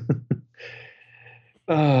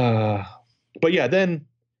 But yeah, then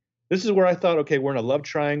this is where I thought, okay, we're in a love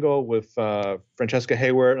triangle with Francesca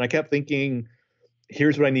Hayward. And I kept thinking,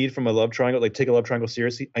 here's what I need from a love triangle. Like, take a love triangle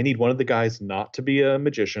seriously. I need one of the guys not to be a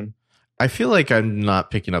magician. I feel like I'm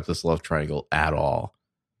not picking up this love triangle at all.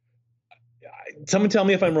 Someone tell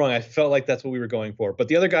me if I'm wrong. I felt like that's what we were going for. But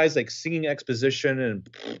the other guy's like singing exposition and...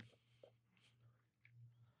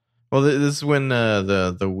 Well, this is when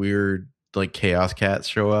the weird like chaos cats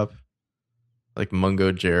show up, like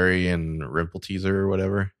Mungo Jerry and Rimple Teaser or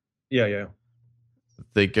whatever. Yeah.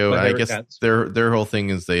 They go. I guess cats. Their whole thing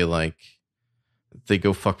is they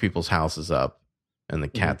go fuck people's houses up, and the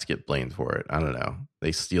cats get blamed for it. I don't know.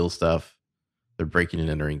 They steal stuff. They're breaking and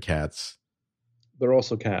entering cats. They're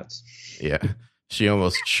also cats. Yeah, she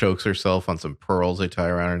almost chokes herself on some pearls they tie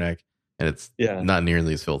around her neck, and it's not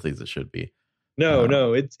nearly as filthy as it should be.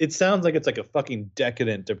 No, it sounds like it's like a fucking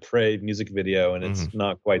decadent, depraved music video, and it's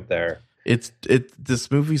not quite there. This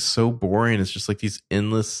movie's so boring. It's just like these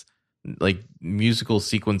endless like musical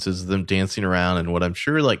sequences of them dancing around, and what I'm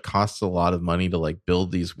sure like costs a lot of money to like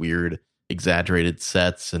build these weird exaggerated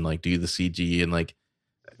sets and like do the CG, and like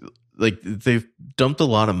they've dumped a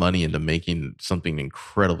lot of money into making something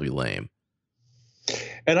incredibly lame.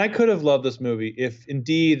 And I could have loved this movie if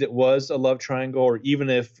indeed it was a love triangle, or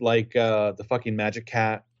even if like the fucking Magic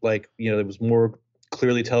Cat, like, you know, it was more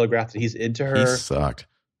clearly telegraphed that he's into her. He sucked.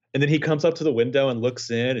 And then he comes up to the window and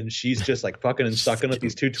looks in, and she's just like fucking and sucking with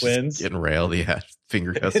these 2 twins. Getting railed, yeah.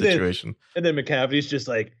 Finger cut situation. And then McCavity's just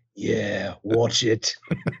like, yeah, watch it.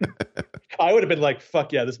 I would have been like,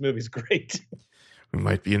 fuck yeah, this movie's great. We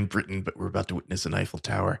might be in Britain, but we're about to witness an Eiffel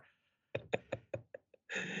Tower.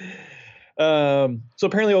 So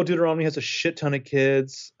apparently Old Deuteronomy has a shit ton of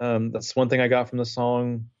kids. That's one thing I got from the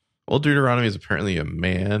song. Old Deuteronomy is apparently a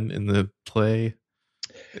man in the play.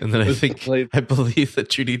 And then I believe that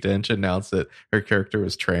Judi Dench announced that her character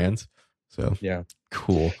was trans. So yeah,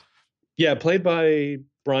 cool. Yeah, played by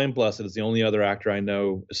Brian Blessed is the only other actor I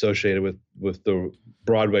know associated with the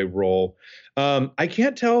Broadway role. I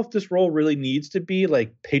can't tell if this role really needs to be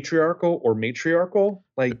like patriarchal or matriarchal.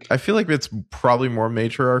 Like, I feel like it's probably more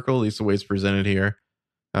matriarchal, at least the way it's presented here.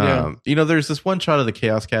 There's this one shot of the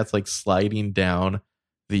Chaos Cats like sliding down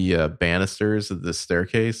the banisters of the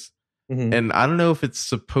staircase. Mm-hmm. And I don't know if it's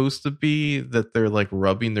supposed to be that they're like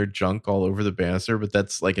rubbing their junk all over the banister, but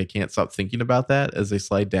that's like, I can't stop thinking about that as they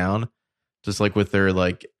slide down, just like with their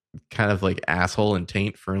like kind of like asshole and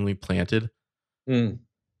taint firmly planted.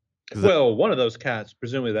 Well, one of those cats,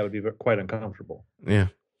 presumably that would be quite uncomfortable. Yeah.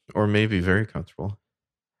 Or maybe very comfortable.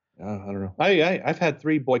 I don't know. I've had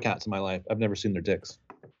 3 boy cats in my life. I've never seen their dicks.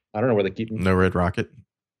 I don't know where they keep them. No Red Rocket?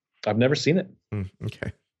 I've never seen it.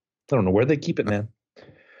 Okay. I don't know where they keep it, man.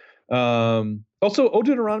 Also, Old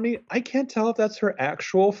Deuteronomy, I can't tell if that's her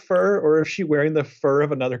actual fur or if she's wearing the fur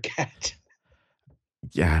of another cat.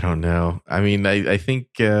 Yeah, I don't know. I mean, I think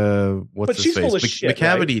what's his face?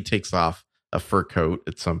 McCavity right? Takes off a fur coat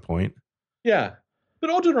at some point. Yeah, but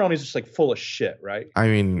Old Deuteronomy is just like full of shit, right? I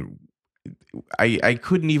mean, I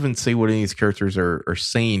couldn't even say what any of these characters are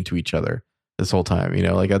saying to each other this whole time. You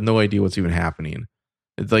know, like I have no idea what's even happening.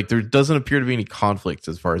 It's like there doesn't appear to be any conflict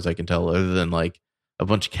as far as I can tell, other than like a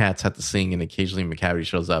bunch of cats have to sing and occasionally McCavity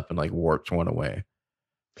shows up and like warps one away.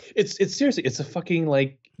 It's seriously, it's a fucking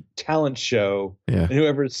like talent show. Yeah. And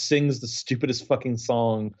whoever sings the stupidest fucking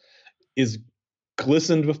song is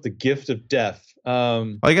glistened with the gift of death.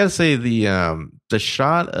 I gotta say the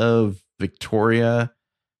shot of Victoria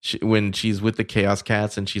when she's with the Chaos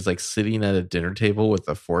Cats and she's like sitting at a dinner table with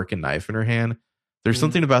a fork and knife in her hand. There's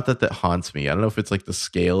something about that haunts me. I don't know if it's like the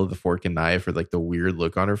scale of the fork and knife or like the weird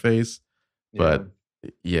look on her face, but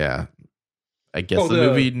yeah, I guess the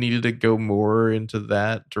movie needed to go more into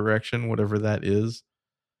that direction, whatever that is.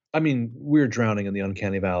 I mean, we're drowning in the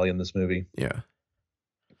uncanny valley in this movie. Yeah.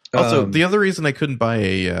 Also, the other reason I couldn't buy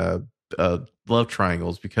a love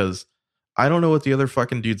triangle is because I don't know what the other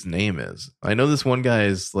fucking dude's name is. I know this one guy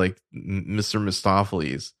is like Mr.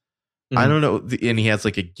 Mistopheles. I don't know. And he has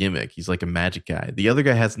like a gimmick. He's like a magic guy. The other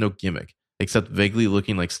guy has no gimmick except vaguely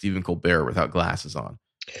looking like Stephen Colbert without glasses on.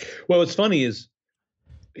 Well, what's funny is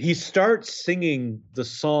he starts singing the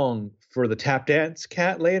song for the tap dance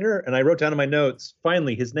cat later. And I wrote down in my notes,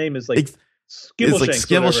 finally, his name is like Skibbleshanks. It's like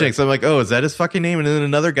Skibbleshanks. I'm like, oh, is that his fucking name? And then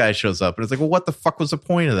another guy shows up and it's like, well, what the fuck was the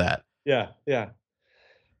point of that? Yeah.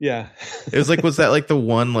 It was like, was that like the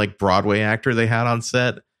one like Broadway actor they had on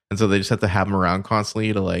set? And so they just have to have him around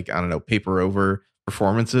constantly to like, I don't know, paper over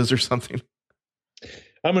performances or something.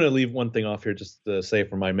 I'm going to leave one thing off here just to say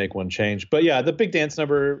for my make one change. But yeah, the big dance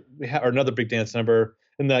number, or another big dance number.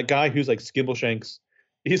 And that guy who's like Skibbleshanks,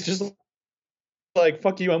 he's just like,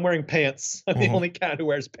 fuck you, I'm wearing pants. I'm the only cat who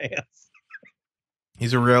wears pants.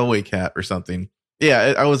 He's a railway cat or something.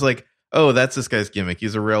 Yeah, I was like, oh, that's this guy's gimmick.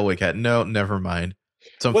 He's a railway cat. No, never mind.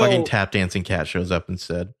 Some fucking tap dancing cat shows up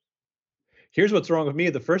instead. Here's what's wrong with me.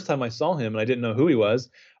 The first time I saw him and I didn't know who he was,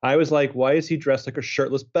 I was like, why is he dressed like a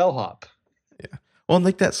shirtless bellhop? Yeah. Well, and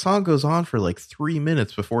like that song goes on for like 3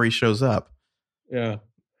 minutes before he shows up. Yeah.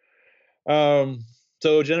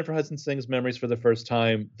 So Jennifer Hudson sings Memories for the first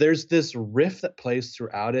time. There's this riff that plays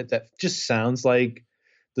throughout it that just sounds like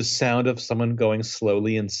the sound of someone going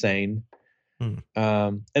slowly insane.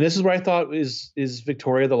 And this is where I thought is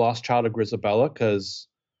Victoria the lost child of Grisabella, because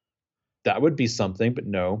that would be something, but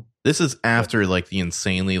no. This is after like the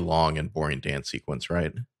insanely long and boring dance sequence,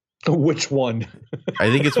 right? Which one?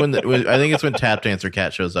 I think it's when Tap Dancer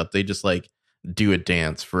Cat shows up. They just like do a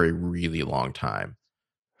dance for a really long time.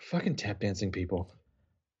 Fucking tap dancing people.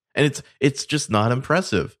 And it's just not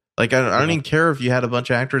impressive. Like I don't even care if you had a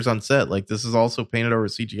bunch of actors on set. Like this is also painted over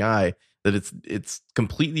CGI. That it's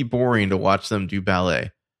completely boring to watch them do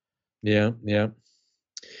ballet. Yeah.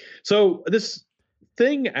 So this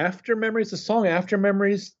thing After Memories, the song After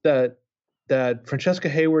Memories that Francesca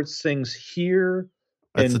Hayward sings here.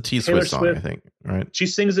 That's the T-Swift song, I think, right? She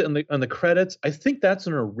sings it on the credits. I think that's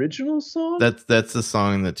an original song. That's the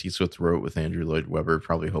song that T-Swift wrote with Andrew Lloyd Webber,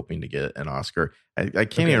 probably hoping to get an Oscar. I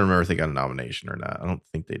can't even remember if they got a nomination or not. I don't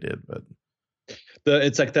think they did, but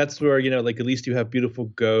it's like that's where, like, at least you have beautiful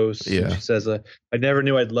ghosts. Yeah. She says, I never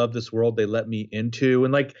knew I'd love this world they let me into.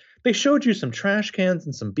 And like they showed you some trash cans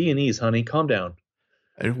and some B&Es, honey. Calm down.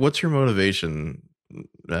 What's your motivation,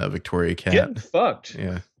 Victoria Cat? Getting fucked.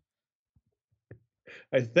 Yeah.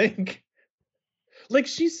 I think. Like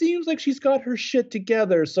she seems like she's got her shit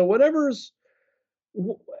together. So whatever's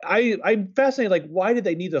I'm fascinated. Like, why did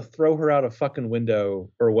they need to throw her out a fucking window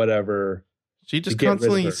or whatever She to just get rid of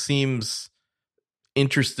constantly her? seems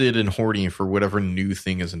interested in hoarding for whatever new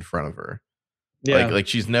thing is in front of her. Yeah, Like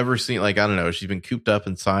she's never seen, like, I don't know, she's been cooped up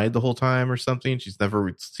inside the whole time or something. She's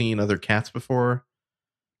never seen other cats before.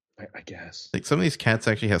 I guess. Like some of these cats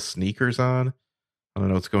actually have sneakers on. I don't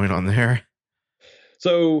know what's going on there.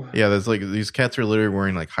 So Yeah, there's like these cats are literally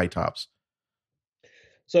wearing like high tops.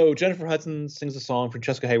 So Jennifer Hudson sings a song,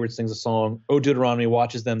 Francesca Hayward sings a song, O Deuteronomy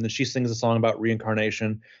watches them, then she sings a song about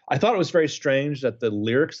reincarnation. I thought it was very strange that the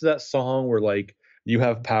lyrics to that song were like, "You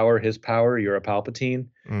have power, his power, you're a Palpatine."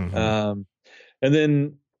 Mm-hmm. And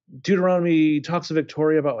then Deuteronomy talks to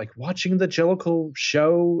Victoria about like watching the Jellicle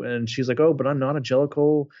show, and she's like, "Oh, but I'm not a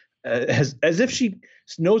Jellicle," as if she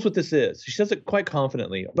knows what this is. She says it quite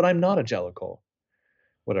confidently, "But I'm not a Jellicle."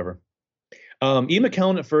 Whatever. Ian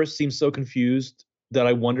McKellen at first seems so confused that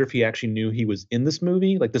I wonder if he actually knew he was in this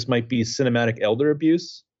movie. Like this might be cinematic elder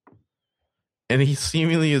abuse. And he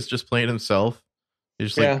seemingly is just playing himself.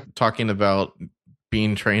 He's just like talking about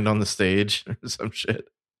being trained on the stage or some shit.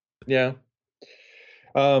 Yeah.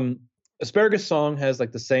 Asparagus Song has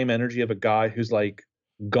like the same energy of a guy who's like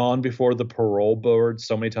gone before the parole board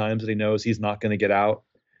so many times that he knows he's not going to get out.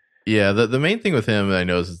 Yeah, the main thing with him I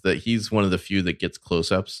know is that he's one of the few that gets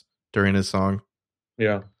close-ups during his song.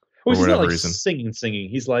 Yeah. Well, he's not like reason. Singing.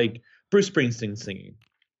 He's like Bruce Springsteen singing.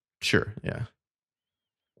 Sure, yeah.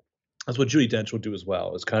 That's what Judi Dench will do as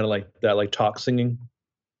well. It's kind of like that, like talk singing.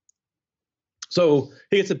 So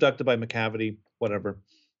he gets abducted by McCavity, whatever.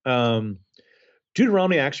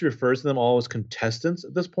 Deuteronomy actually refers to them all as contestants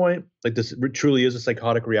at this point. Like this truly is a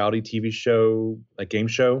psychotic reality TV show, like game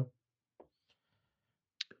show.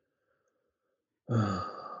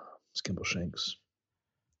 Skimbleshanks.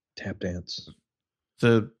 Tap dance.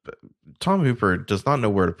 Tom Hooper does not know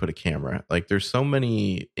where to put a camera. Like there's so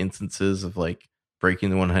many instances of like breaking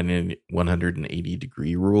the 180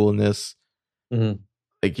 degree rule in this. Mm-hmm.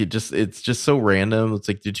 Like it's just so random. It's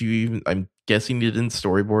like, I'm guessing you didn't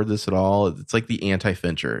storyboard this at all. It's like the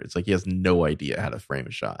anti-Fincher. It's like he has no idea how to frame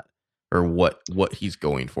a shot or what he's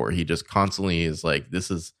going for. He just constantly is like,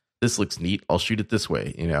 this looks neat, I'll shoot it this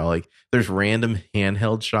way. You know, like there's random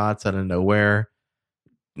handheld shots out of nowhere,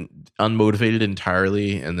 unmotivated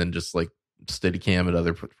entirely, and then just like steady cam at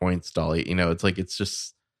other points, dolly. You know, it's like, it's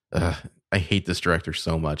just I hate this director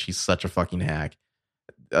so much. He's such a fucking hack.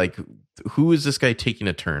 Like, who is this guy taking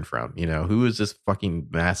a turn from? You know, who is this fucking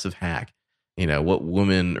massive hack? You know, what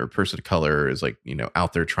woman or person of color is like, you know,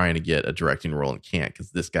 out there trying to get a directing role and can't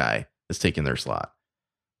because this guy is taking their slot?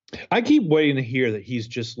 I keep waiting to hear that he's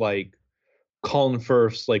just like Colin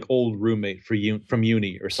Firth's like old roommate from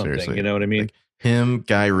uni or something. Seriously. You know what I mean? Like him,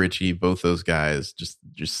 Guy Ritchie, both those guys just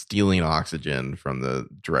stealing oxygen from the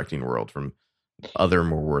directing world from other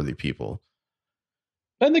more worthy people.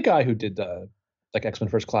 And the guy who did like X-Men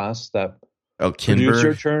First Class, that Kinberg?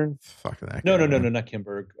 Producer Turn. Fuck that. No, not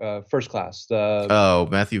Kinberg. First Class.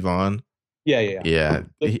 Matthew Vaughn. Yeah.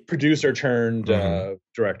 The producer turned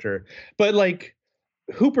director. But like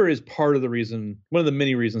Hooper is part of the reason, one of the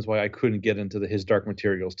many reasons why I couldn't get into His Dark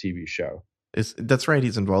Materials TV show. That's right.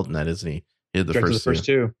 He's involved in that, isn't he? He did the first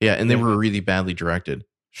two. Yeah, and they were really badly directed.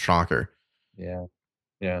 Shocker. Yeah.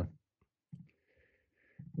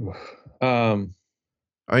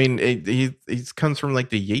 I mean, he comes from like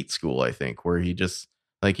the Yates school, I think, where he just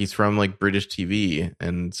like he's from like British TV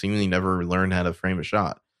and seemingly never learned how to frame a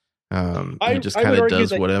shot. He just kind of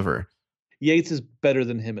does whatever. Yates is better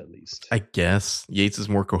than him, at least. I guess Yates is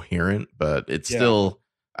more coherent, but it's still.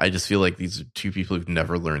 I just feel like these are two people who've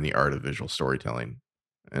never learned the art of visual storytelling,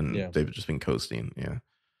 and they've just been coasting.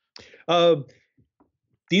 Yeah.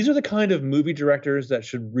 These are the kind of movie directors that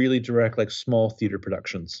should really direct like small theater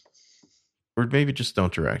productions. Or maybe just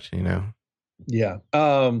don't direct, you know? Yeah.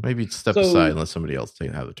 Maybe step aside and let somebody else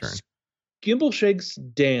have the turn. Skimbleshanks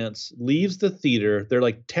dance leaves the theater. They're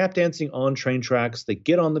like tap dancing on train tracks. They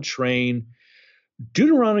get on the train.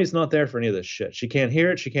 Deuteronomy's not there for any of this shit. She can't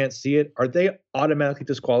hear it. She can't see it. Are they automatically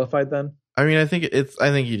disqualified then? I mean, I think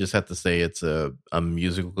you just have to say it's a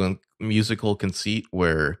musical conceit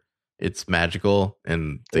where it's magical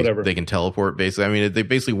and they can teleport basically. I mean, they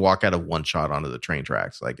basically walk out of one shot onto the train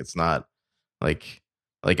tracks. Like it's not like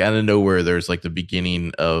out of nowhere, there's like the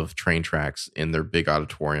beginning of train tracks in their big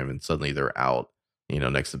auditorium and suddenly they're out, you know,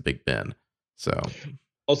 next to Big Ben. So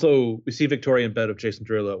also we see Victoria in bed with Jason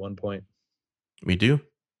Derulo at one point. We do?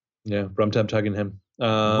 Yeah. Rum-Tum tugging him.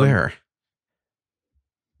 Where?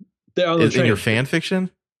 They're on the train. In your fan fiction?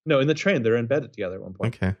 No, in the train. They're in bed together at one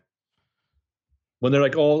point. Okay. when they're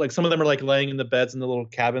like all like some of them are like laying in the beds in the little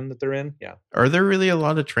cabin that they're in. Yeah. Are there really a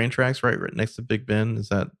lot of train tracks right next to Big Ben? Is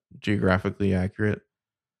that geographically accurate?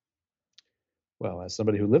 Well, as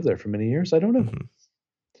somebody who lived there for many years, I don't know.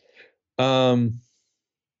 Mm-hmm.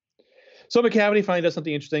 So McCavity finally does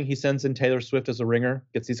something interesting. He sends in Taylor Swift as a ringer,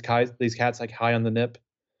 gets these cats like high on the nip.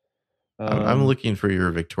 I'm looking for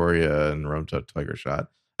your Victoria and Rome Tiger shot.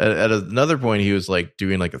 At another point, he was like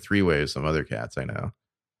doing like a 3-way with some other cats I know.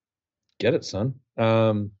 Get it, son.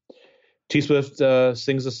 T Swift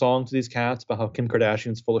sings a song to these cats about how Kim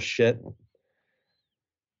Kardashian's full of shit.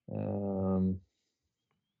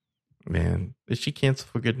 Man, is she canceled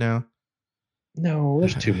for good now? No,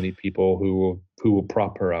 there's too many people who will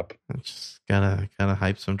prop her up. Just gotta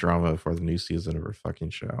hype some drama for the new season of her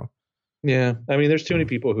fucking show. Yeah, I mean, there's too many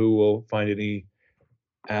people who will find any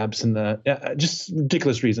abs in that. Yeah, just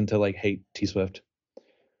ridiculous reason to like hate T Swift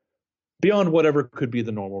beyond whatever could be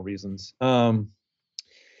the normal reasons. I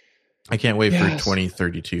can't wait for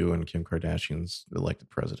 2032 and Kim Kardashian's elected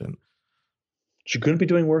president. She couldn't be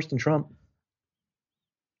doing worse than Trump.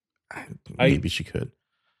 Maybe she could.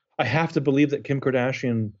 I have to believe that Kim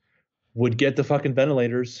Kardashian would get the fucking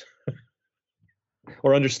ventilators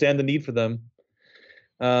or understand the need for them.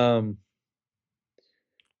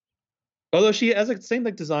 Although she has the same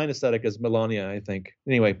like design aesthetic as Melania, I think.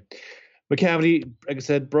 Anyway, McCavity, like I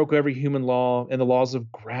said, broke every human law and the laws of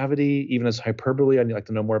gravity, even as hyperbole. I'd like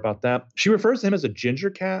to know more about that. She refers to him as a ginger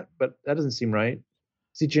cat, but that doesn't seem right.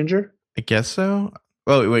 Is he ginger? I guess so.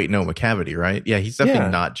 Oh, wait, no, McCavity, right? Yeah, he's definitely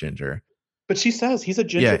not ginger. But she says he's a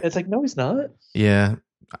ginger. Yeah. It's like, no, he's not. Yeah,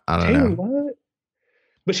 I don't know. What?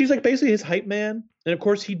 But she's like basically his hype man. And of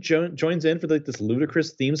course, he joins in for like this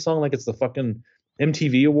ludicrous theme song, like it's the fucking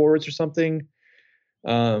MTV Awards or something.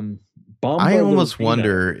 I almost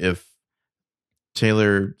wonder if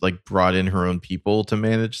Taylor like brought in her own people to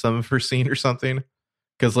manage some of her scene or something.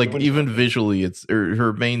 Because like even visually, it's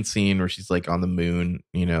her main scene where she's like on the moon,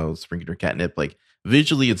 you know, sprinkling her catnip. Like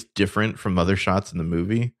visually, it's different from other shots in the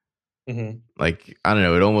movie. Mm-hmm. Like, I don't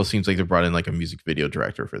know. It almost seems like they brought in like a music video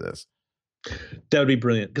director for this. That would be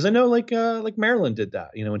brilliant. Because I know like Marilyn did that,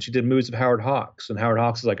 you know, when she did movies of Howard Hawks, and Howard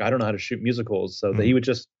Hawks is like, I don't know how to shoot musicals. So that he would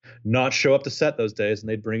just not show up to set those days and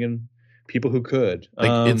they'd bring in people who could.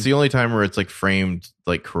 Like it's the only time where it's like framed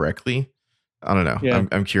like correctly. I don't know. Yeah.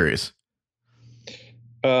 I'm curious.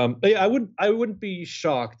 Yeah, I wouldn't be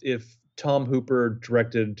shocked if Tom Hooper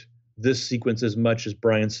directed this sequence as much as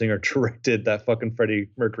Bryan Singer directed that fucking Freddie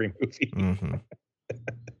Mercury movie.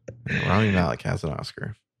 Mm-hmm. Rami Malek has an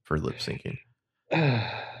Oscar for lip syncing.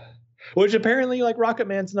 Which apparently like Rocket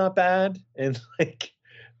Man's not bad, and like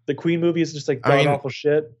the Queen movie is just like awful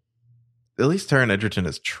shit. At least Taron Egerton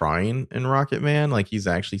is trying in Rocket Man, like he's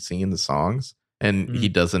actually singing the songs, and he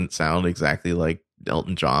doesn't sound exactly like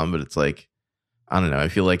Elton John, but it's like, I don't know. I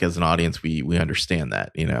feel like as an audience, we understand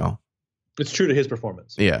that, you know. It's true to his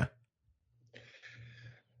performance. Yeah.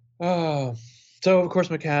 Oh, so of course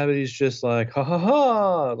McCavity's just like, ha ha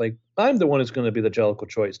ha, like I'm the one who's going to be the Jellicle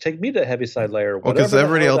choice. Take me to Heaviside Layer. Well, because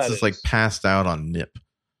everybody else is like passed out on Nip,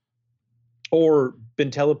 or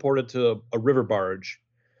been teleported to a river barge.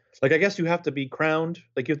 Like I guess you have to be crowned.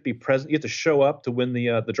 Like you have to be present. You have to show up to win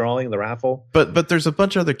the drawing, the raffle. But there's a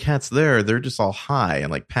bunch of other cats there. They're just all high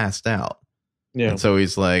and like passed out. Yeah. And so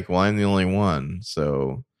he's like, well, I'm the only one.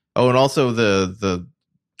 So, and also the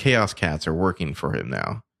Chaos Cats are working for him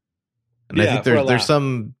now. And I think there's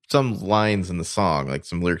some lines in the song, like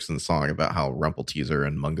some lyrics in the song about how Rumpelteazer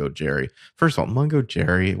and Mungo Jerry. First of all, Mungo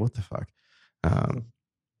Jerry, what the fuck?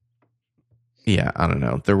 Yeah, I don't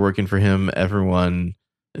know. They're working for him. Everyone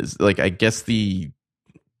is like, I guess the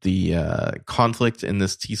conflict in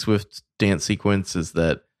this T Swift dance sequence is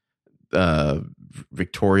that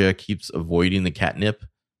Victoria keeps avoiding the catnip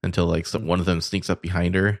until like one of them sneaks up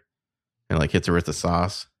behind her and like hits her with the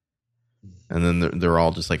sauce. And then they're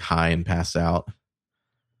all just like high and passed out.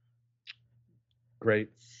 Great.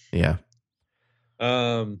 Yeah.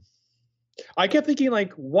 I kept thinking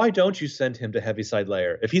like, why don't you send him to Heaviside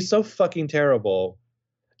Layer? If he's so fucking terrible,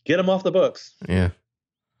 get him off the books. Yeah.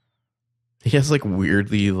 He has like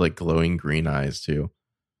weirdly like glowing green eyes too.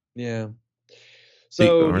 Yeah.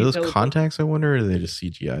 So are those contacts, I wonder, or are they just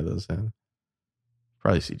CGI those have?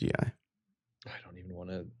 Probably CGI. I don't even want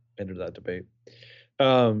to enter that debate.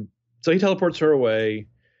 So he teleports her away.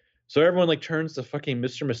 So everyone like turns to fucking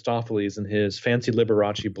Mr. Mistopheles in his fancy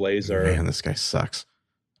Liberace blazer. Man, this guy sucks.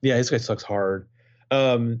 Yeah, this guy sucks hard.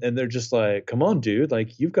 And they're just like, come on, dude.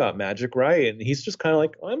 Like, you've got magic, right? And he's just kind of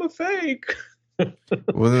like, I'm a fake.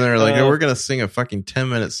 Well, then they're like, we're going to sing a fucking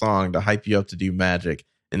 10-minute song to hype you up to do magic.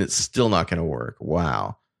 And it's still not going to work.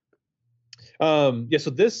 Wow. Yeah, so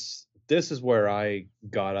this this is where I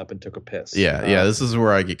got up and took a piss. Yeah. This is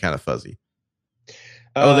where I get kind of fuzzy.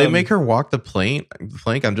 Oh, they make her walk the plank.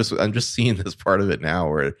 I'm just seeing this part of it now,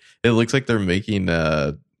 where it looks like they're making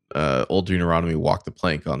old Deuteronomy walk the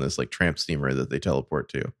plank on this like tramp steamer that they teleport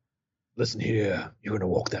to. Listen here, you're gonna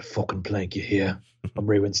walk that fucking plank. You hear? I'm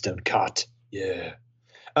Ray Winstone. Cut. Yeah.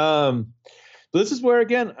 But this is where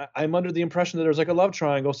again I'm under the impression that there's like a love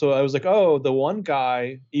triangle. So I was like, oh, the one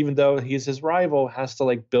guy, even though he's his rival, has to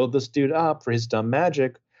like build this dude up for his dumb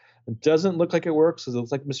magic. It doesn't look like it works because it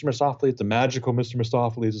looks like Mr. Mistopheles, the magical Mr.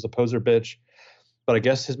 Mistopheles, is a poser bitch. But I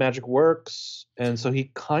guess his magic works, and so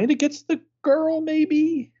he kind of gets the girl.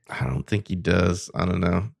 Maybe I don't think he does. I don't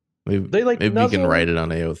know. Maybe maybe we can write it on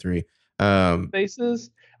AO3.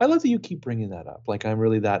 Faces. I love that you keep bringing that up. Like I'm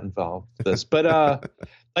really that involved with this. But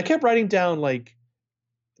I kept writing down like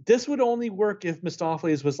this would only work if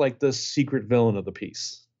Mistopheles was like the secret villain of the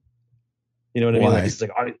piece. You know what I mean? Like he's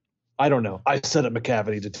like I don't know. I set up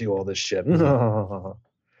Macavity to do all this shit.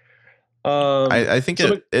 I think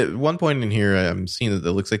at one point in here, I'm seeing that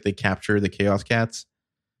it looks like they capture the Chaos Cats,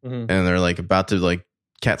 and they're like about to like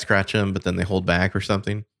cat scratch them, but then they hold back or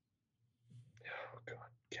something. Oh god,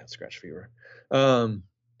 cat scratch fever.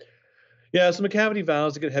 Yeah, so Macavity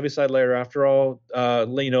vows to get Heaviside Layer after all.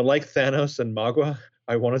 Like Thanos and Magua,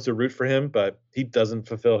 I wanted to root for him, but he doesn't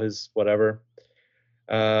fulfill his whatever.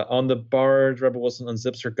 On the barge, Rebel Wilson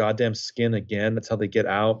unzips her goddamn skin again. That's how they get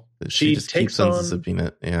out. She just keeps unzipping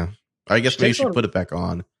it. Yeah. I guess maybe she put it back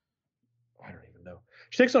on. I don't even know.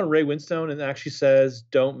 She takes on Ray Winstone and actually says,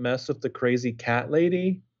 don't mess with the crazy cat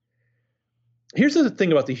lady. Here's the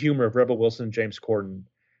thing about the humor of Rebel Wilson and James Corden.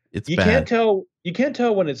 You bad. Can't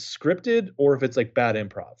tell when it's scripted or if it's like bad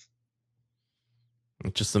improv.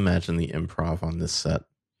 Just imagine the improv on this set.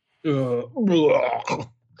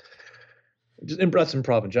 That's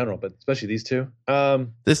improv in general, but especially these two.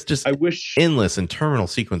 This just I wish endless and terminal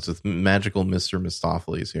sequence with magical Mr.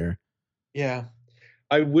 Mistopheles here. Yeah,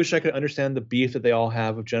 I wish I could understand the beef that they all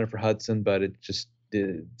have with Jennifer Hudson, but it's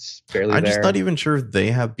barely. I'm just not even sure if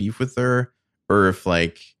they have beef with her or if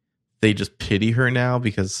like they just pity her now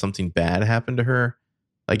because something bad happened to her.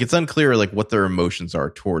 Like it's unclear like what their emotions are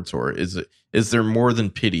towards her. Is there more than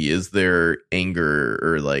pity? Is there anger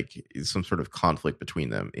or like some sort of conflict between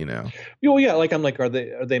them, you know? Well, yeah, like I'm like, are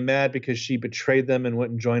they mad because she betrayed them and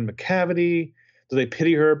went and joined Macavity? Do they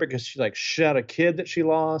pity her because she like shot a kid that she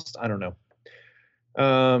lost? I don't know.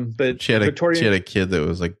 But she had a kid that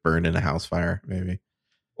was like burned in a house fire, maybe.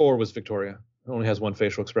 Or was Victoria. It only has one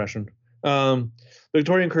facial expression.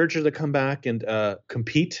 Victoria encouraged her to come back and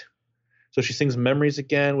compete. So she sings Memories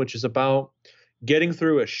again, which is about getting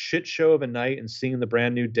through a shit show of a night and seeing the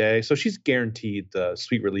brand new day. So she's guaranteed the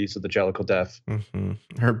sweet release of the Jellicle Death.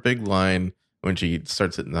 Mm-hmm. Her big line when she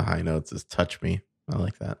starts hitting the high notes is "Touch me." I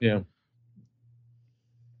like that. Yeah.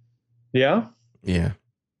 Yeah. Yeah.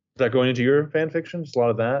 Is that going into your fan fiction? Just a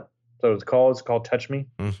lot of that. So it's called "Touch Me."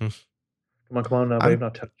 Mm-hmm. Come on now, babe.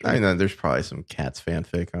 Not touch me. I know there's probably some Cats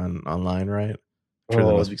fanfic online, right? I'm sure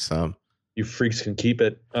there must be some. You freaks can keep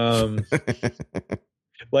it.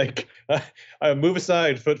 Like, move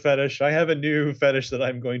aside, foot fetish. I have a new fetish that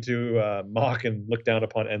I'm going to mock and look down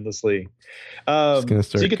upon endlessly. Just going to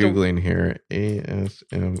start Googling here.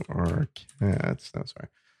 ASMR cats. No, sorry.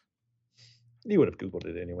 You would have Googled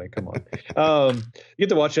it anyway. Come on. You get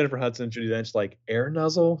to watch Jennifer Hudson and Judi Dench like air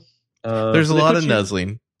nuzzle. There's a lot of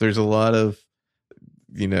nuzzling. There's a lot of,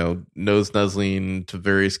 nose nuzzling to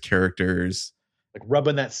various characters. Like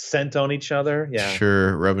rubbing that scent on each other. Yeah.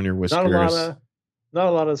 Sure. Rubbing your whiskers. Not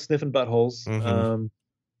a lot of sniffing buttholes. Mm-hmm.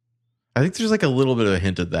 I think there's like a little bit of a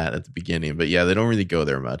hint of that at the beginning, but yeah, they don't really go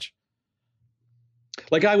there much.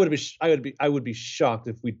 Like I would be shocked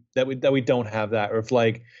if we don't have that, or if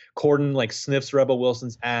like Corden like sniffs Rebel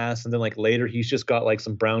Wilson's ass and then like later he's just got like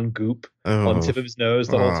some brown goop on the tip of his nose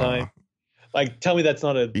the whole time. Like, tell me that's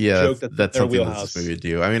not a joke that's something wheelhouse. That this movie would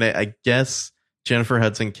do. I mean, I guess Jennifer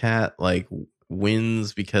Hudson Cat like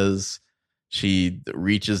wins because she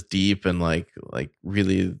reaches deep and like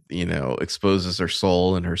really exposes her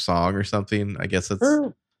soul in her song or something. I guess that's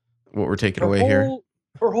what we're taking away here.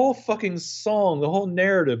 Her whole fucking song, the whole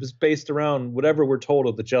narrative is based around whatever we're told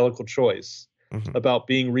of the Jellicle choice about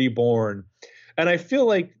being reborn. And I feel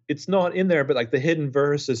like it's not in there, but like the hidden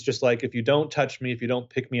verse is just like, if you don't touch me, if you don't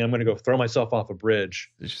pick me, I'm going to go throw myself off a bridge.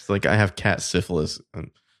 It's just like, I have cat syphilis.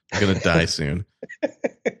 I'm going to die soon.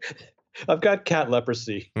 I've got cat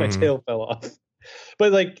leprosy. My tail fell off.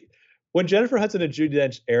 But like when Jennifer Hudson and Judi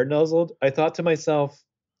Dench air nuzzled, I thought to myself,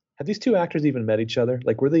 have these two actors even met each other?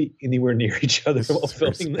 Like, were they anywhere near each other while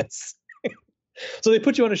filming this? So they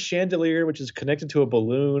put you on a chandelier, which is connected to a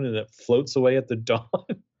balloon, and it floats away at the dawn.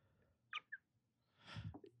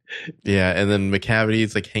 Yeah, and then McCavity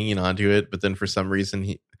is like hanging onto it, but then for some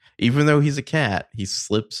reason even though he's a cat, he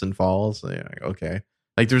slips and falls. Like, okay,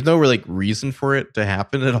 like there's no like reason for it to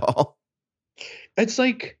happen at all. It's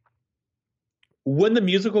like when the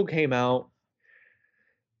musical came out,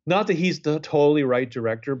 not that he's the totally right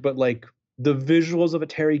director, but like the visuals of a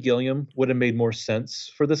Terry Gilliam would have made more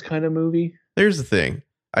sense for this kind of movie. Here's the thing.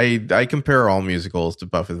 I compare all musicals to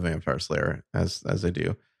Buffy the Vampire Slayer as I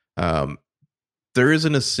do. There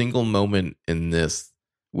isn't a single moment in this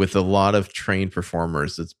with a lot of trained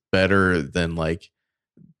performers that's better than like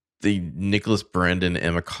the Nicholas Brendon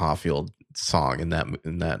Emma Caulfield song in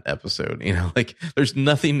that episode. You know, like there's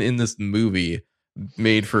nothing in this movie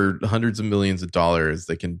made for hundreds of millions of dollars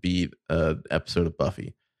that can beat an episode of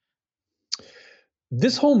Buffy.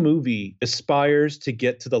 This whole movie aspires to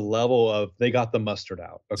get to the level of they got the mustard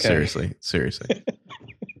out. Okay. Seriously.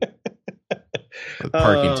 The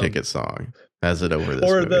parking ticket song has it over this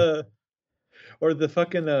movie. Or the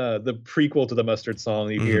fucking the prequel to the mustard song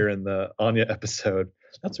you hear in the Anya episode.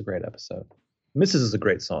 That's a great episode. Mrs. is a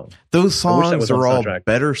great song. Those songs are all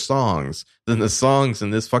better songs than the songs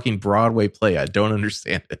in this fucking Broadway play. I don't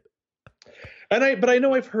understand it. But I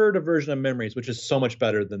know I've heard a version of Memories, which is so much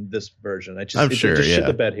better than this version. I'm sure, shit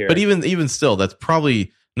the bed here. But even still, that's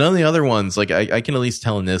probably none of the other ones. Like I can at least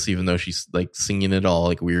tell in this, even though she's like singing it all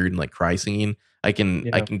like weird and like cry singing, I can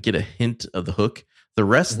get a hint of the hook. The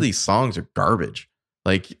rest of these songs are garbage.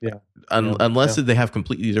 Like unless they have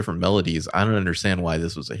completely different melodies, I don't understand why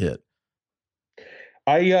this was a hit.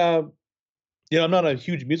 I'm not a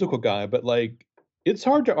huge musical guy, but like it's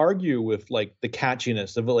hard to argue with like the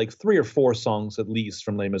catchiness of like 3 or 4 songs at least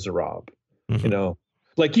from Les Miserables. Mm-hmm. You know,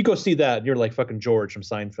 like you go see that and you're like fucking George from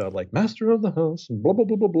Seinfeld, like Master of the House and blah blah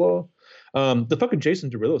blah blah blah. The fucking Jason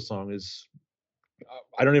Derulo song is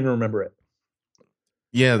I don't even remember it.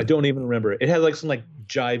 Yeah, I don't even remember it. It had like some like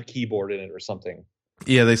jive keyboard in it or something.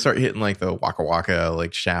 Yeah, they start hitting like the Waka Waka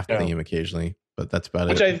like Shaft theme occasionally, but that's about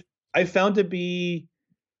it. Which I found to be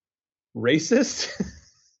racist.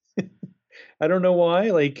 I don't know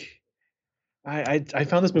why. Like, I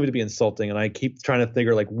found this movie to be insulting, and I keep trying to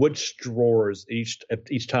figure like which drawers each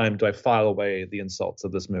time do I file away the insults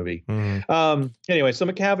of this movie. Mm-hmm. Anyway, so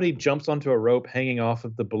McCavity jumps onto a rope hanging off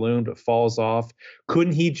of the balloon, but falls off.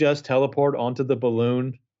 Couldn't he just teleport onto the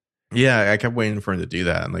balloon? Yeah, I kept waiting for him to do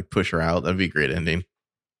that and like push her out. That'd be a great ending.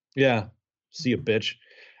 Yeah, see a bitch.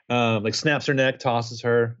 Like snaps her neck, tosses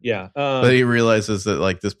her. Yeah. But he realizes that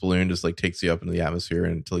like this balloon just like takes you up into the atmosphere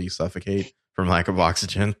until you suffocate from lack of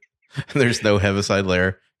oxygen. And there's no heaviside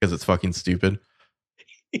layer because it's fucking stupid.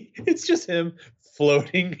 It's just him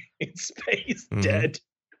floating in space, dead.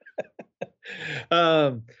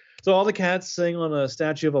 So all the cats sing on a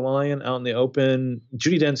statue of a lion out in the open.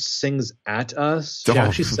 Judi Dench sings at us.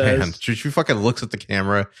 She says, man. She fucking looks at the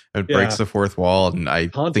camera and breaks the fourth wall. And I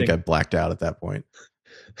think I blacked out at that point.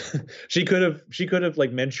 She could have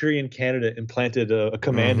like Manchurian Candidate implanted a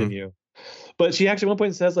command in you. But she actually at one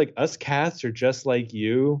point says like, us cats are just like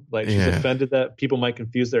you. Like she's offended that people might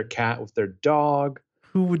confuse their cat with their dog.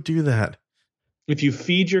 Who would do that? If you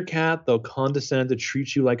feed your cat, they'll condescend to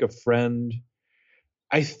treat you like a friend.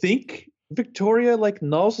 I think Victoria like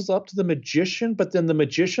nulls up to the magician, but then the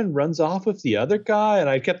magician runs off with the other guy. And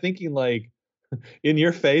I kept thinking like, in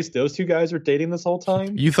your face, those two guys were dating this whole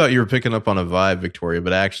time. You thought you were picking up on a vibe, Victoria,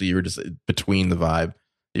 but actually you were just between the vibe.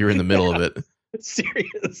 You were in the middle of it.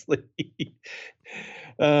 Seriously.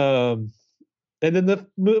 And then the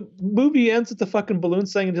movie ends with the fucking balloon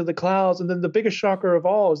singing into the clouds. And then the biggest shocker of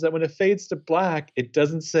all is that when it fades to black, it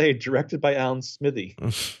doesn't say directed by Alan Smithy.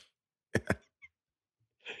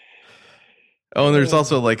 Oh, and there's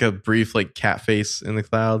also like a brief like cat face in the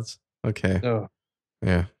clouds. Okay. Oh.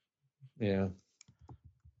 Yeah. Yeah.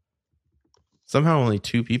 Somehow only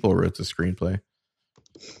 2 people wrote the screenplay.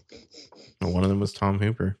 And one of them was Tom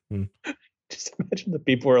Hooper. Just imagine the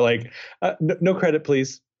people were like, no credit,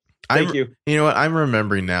 please. Thank you. You know what? I'm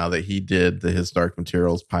remembering now that he did His Dark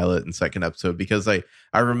Materials pilot and second episode because I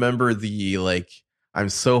remember the like, I'm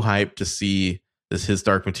so hyped to see this His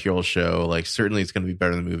Dark Materials show. Like, certainly it's going to be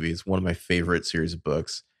better than the movie. It's one of my favorite series of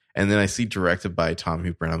books. And then I see directed by Tom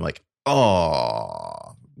Hooper and I'm like,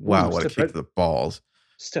 oh, wow, what a kick to the balls.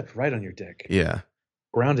 Stepped right on your dick. Yeah.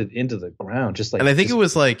 Grounded into the ground, just like. And I think it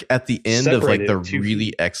was like at the end of like the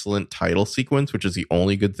really excellent title sequence, which is the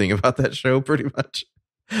only good thing about that show, pretty much,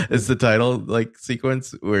 is the title like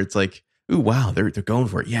sequence where it's like, ooh, wow, they're going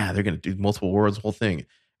for it. Yeah, they're gonna do multiple worlds, whole thing,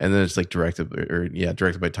 and then it's like directed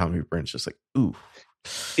by Tom Hooper, and it's just like, ooh,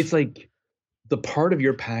 it's like the part of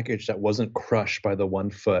your package that wasn't crushed by the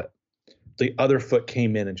 1 foot. the other foot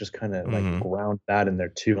came in and just kind of like ground that in there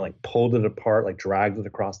too, like pulled it apart, like dragged it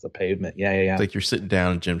across the pavement. Yeah. It's like you're sitting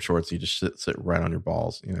down in gym shorts, you just sit right on your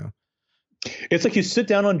balls, you know. It's like you sit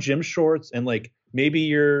down on gym shorts and like maybe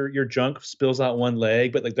your junk spills out one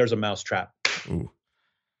leg, but like there's a mouse trap. Ooh.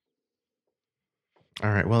 All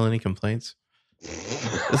right. Well, any complaints?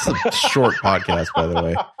 This is a short podcast, by the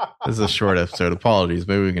way. This is a short episode. Apologies.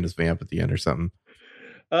 Maybe we can just vamp at the end or something.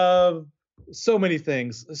 So many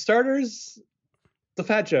things. Starters, the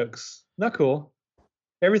fat jokes, not cool.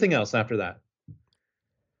 Everything else after that.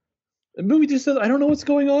 The movie just says, I don't know what's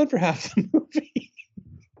going on for half the movie.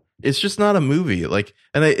 It's just not a movie. Like,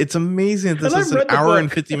 and it's amazing that this is an hour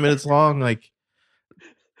and 50 minutes long. Like,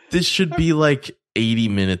 this should be like 80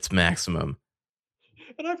 minutes maximum.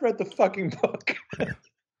 And I've read the fucking book.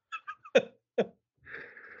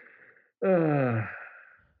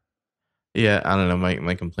 Yeah, I don't know.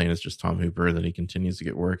 My complaint is just Tom Hooper, that he continues to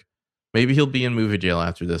get work. Maybe he'll be in movie jail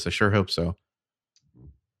after this. I sure hope so.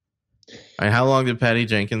 How long did Patty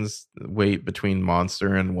Jenkins wait between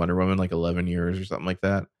Monster and Wonder Woman? Like 11 years or something like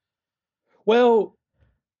that? Well,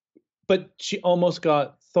 but she almost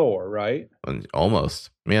got Thor, right?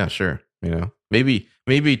 Almost. Yeah, sure. You know,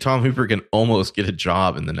 maybe Tom Hooper can almost get a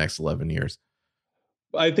job in the next 11 years.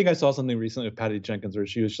 I think I saw something recently with Patty Jenkins where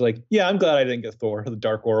she was like, yeah, I'm glad I didn't get Thor, The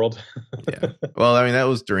Dark World. Yeah. Well, I mean, that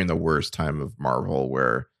was during the worst time of Marvel,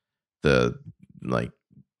 where the like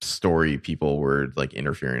story people were like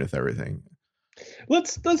interfering with everything.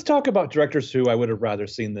 Let's talk about directors who I would have rather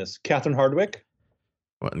seen this. Catherine Hardwicke.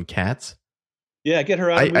 What, in Cats? Yeah, get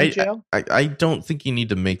her out of movie jail. I don't think you need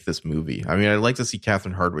to make this movie. I mean, I'd like to see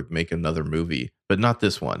Catherine Hardwicke make another movie, but not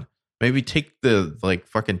this one. Maybe take the like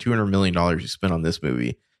fucking $200 million you spent on this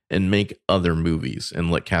movie and make other movies and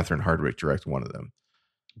let Catherine Hardwicke direct one of them.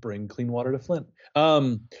 Bring clean water to Flint.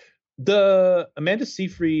 The Amanda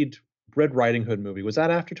Seyfried Red Riding Hood movie, was that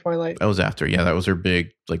after Twilight? That was after. Yeah, that was her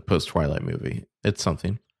big like post Twilight movie. It's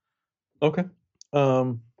something. Okay.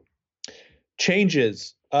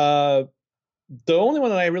 Changes. The only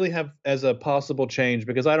one that I really have as a possible change,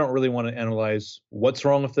 because I don't really want to analyze what's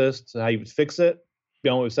wrong with this, how you would fix it.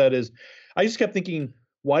 Beyond what we've said is, I just kept thinking,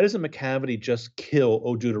 why doesn't Macavity just kill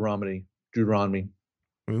Deuteronomy?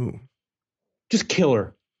 Ooh. Just kill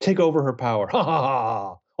her. Take over her power. Ha ha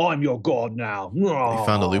ha. I'm your god now. They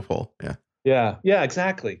found a loophole. Yeah. Yeah,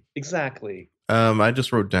 exactly. I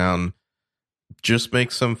just wrote down, just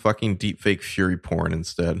make some fucking deepfake Fury porn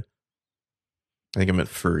instead. I think I meant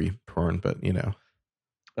furry porn, but you know.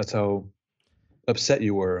 That's how upset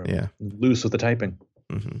you were. Yeah. Loose with the typing.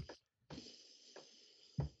 Mm-hmm.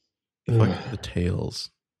 Like the tails.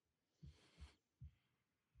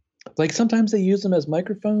 Like sometimes they use them as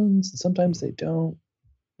microphones and sometimes they don't.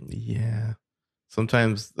 Yeah.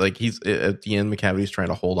 Sometimes like he's at the end, Macavity's trying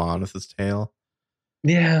to hold on with his tail.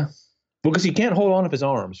 Yeah. Because he can't hold on with his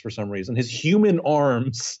arms for some reason. His human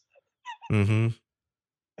arms. Mm-hmm.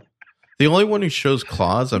 The only one who shows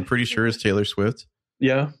claws, I'm pretty sure, is Taylor Swift.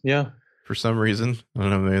 Yeah. For some reason. I don't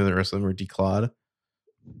know, maybe the rest of them are declawed.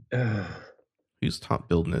 Who's top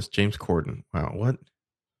building this? James Corden. Wow, what?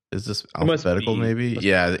 Is this alphabetical maybe?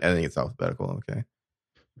 Yeah, I think it's alphabetical. Okay.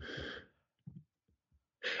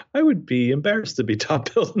 I would be embarrassed to be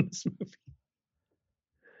top billed in this movie.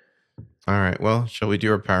 All right. Well, shall we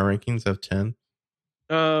do our power rankings of 10?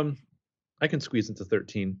 I can squeeze into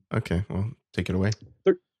 13. Okay. Well, take it away.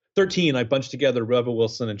 13, I bunched together Rebel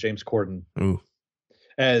Wilson and James Corden. Ooh.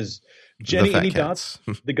 As Jenny Innie Dots,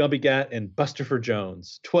 the Gumby Gat, and Bustopher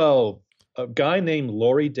Jones. 12, a guy named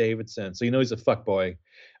Laurie Davidson. So you know he's a fuckboy.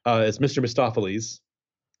 It's Mr. Mistopheles.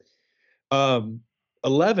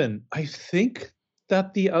 11, I think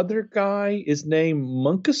that the other guy is named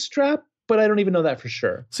Munkastrap, but I don't even know that for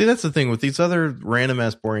sure. See, that's the thing with these other random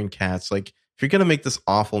ass boring cats. Like, if you're going to make this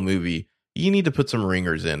awful movie, you need to put some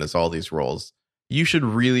ringers in as all these roles. You should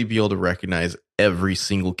really be able to recognize every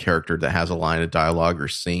single character that has a line of dialogue or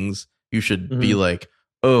sings. You should be like,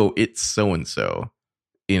 oh, it's so-and-so.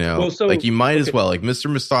 You know, well, so, like you might as well. Like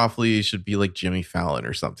Mr. Mistopheles should be like Jimmy Fallon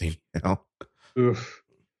or something, you know? Oof.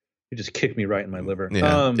 You just kicked me right in my liver.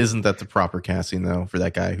 Yeah. Isn't that the proper casting, though, for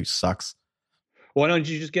that guy who sucks? Why don't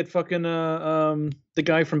you just get fucking the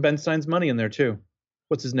guy from Ben Stein's Money in there, too?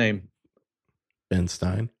 What's his name? Ben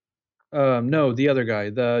Stein? No, the other guy,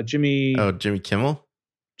 the Jimmy. Oh, Jimmy Kimmel.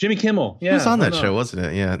 Jimmy Kimmel. Yeah, he was on that show, wasn't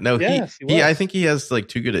it? Yeah. No, yes, he. I think he has like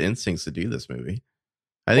too good of instincts to do this movie.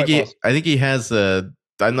 I think he has.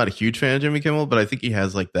 I'm not a huge fan of Jimmy Kimmel, but I think he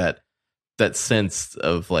has like that sense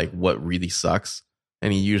of like what really sucks,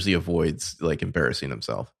 and he usually avoids like embarrassing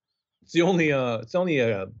himself. It's the only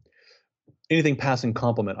anything passing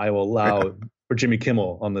compliment I will allow or Jimmy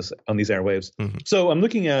Kimmel on these airwaves. Mm-hmm. So I'm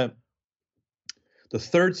looking at the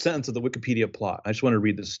third sentence of the Wikipedia plot. I just want to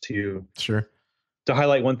read this to you. Sure. To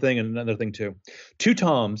highlight one thing and another thing too. Two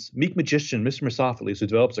Toms, meek magician Mr. Mistopheles, who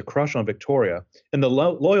develops a crush on Victoria, and the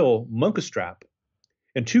loyal Monkastrap,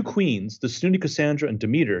 and two queens, the snooty Cassandra and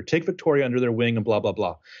Demeter, take Victoria under their wing and blah, blah,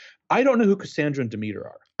 blah. I don't know who Cassandra and Demeter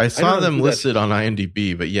are. I saw them listed on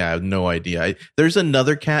IMDb, but yeah, I have no idea. There's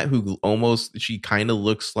another cat who she kind of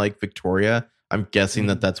looks like Victoria. I'm guessing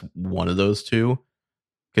that that's one of those two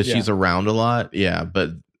because she's around a lot. Yeah,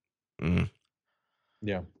 but.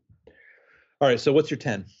 Yeah. All right, so what's your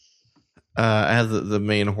 10? I have the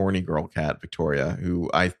main horny girl cat, Victoria, who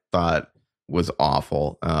I thought was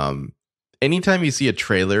awful. Anytime you see a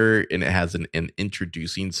trailer and it has an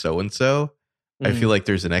introducing so-and-so, I feel like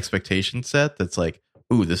there's an expectation set that's like,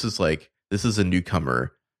 ooh, this is a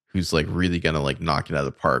newcomer who's like really going to like knock it out of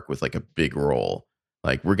the park with like a big role.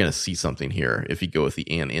 Like we're going to see something here if you go with the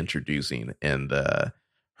introducing. And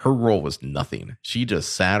her role was nothing. She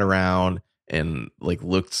just sat around and like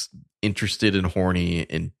looked interested and horny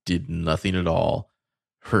and did nothing at all.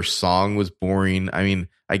 Her song was boring. I mean,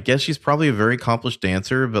 I guess she's probably a very accomplished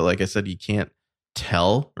dancer, but like I said, you can't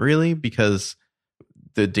tell really because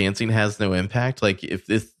the dancing has no impact. Like if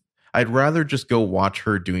this, I'd rather just go watch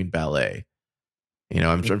her doing ballet. You know,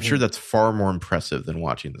 I'm sure that's far more impressive than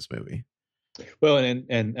watching this movie. Well,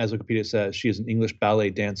 and as Wikipedia says, she is an English ballet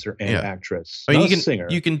dancer and actress. I mean, not a singer.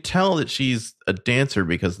 You can tell that she's a dancer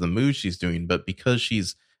because of the moves she's doing, but because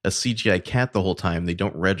she's a CGI cat the whole time, they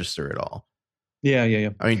don't register at all. Yeah.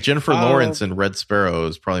 I mean, Jennifer Lawrence in Red Sparrow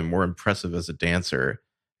is probably more impressive as a dancer,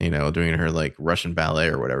 you know, doing her like Russian ballet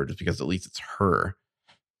or whatever, just because at least it's her.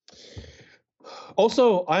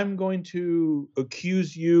 Also, I'm going to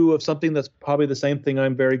accuse you of something that's probably the same thing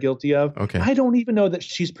I'm very guilty of. Okay. I don't even know that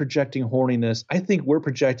she's projecting horniness. I think we're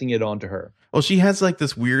projecting it onto her. Well, she has like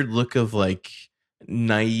this weird look of like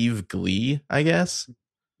naive glee, I guess.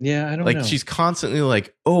 Yeah, I don't know. Like she's constantly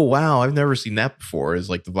like, oh, wow, I've never seen that before is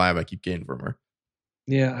like the vibe I keep getting from her.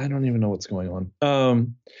 Yeah, I don't even know what's going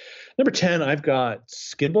on. Number 10, I've got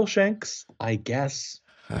Skimbleshanks, I guess.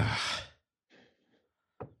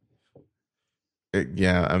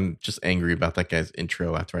 Yeah, I'm just angry about that guy's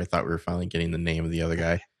intro after I thought we were finally getting the name of the other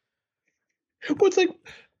guy. Well, it's like,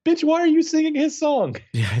 bitch, why are you singing his song?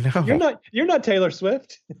 Yeah, I know. You're not Taylor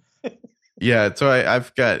Swift. Yeah, so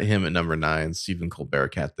I've got him at number 9, Stephen Colbert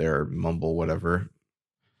cat there, Mumble, whatever.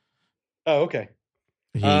 Oh, okay.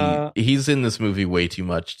 He's in this movie way too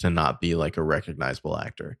much to not be like a recognizable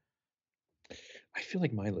actor. I feel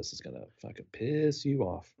like my list is gonna fucking piss you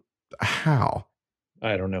off. How?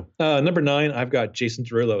 I don't know. Number 9, I've got Jason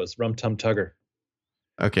Derulo as Rum Tum Tugger.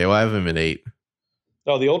 Okay, well I have him at 8.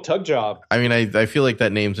 Oh, the old tug job. I mean, I feel like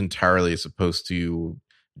that name's entirely supposed to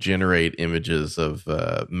generate images of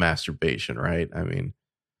masturbation, right? I mean,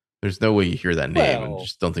 there's no way you hear that name and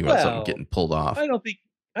just don't think about something getting pulled off. I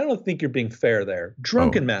don't think you're being fair there.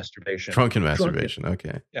 Drunken masturbation. Drunken masturbation.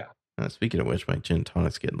 Okay. Yeah. Speaking of which, my gin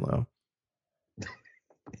tonic's getting low.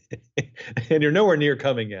 And you're nowhere near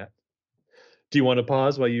coming yet. Do you want to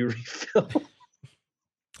pause while you refill?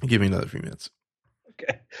 Give me another few minutes.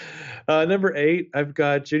 Okay. Number 8, I've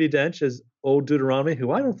got Judi Dench as Old Deuteronomy,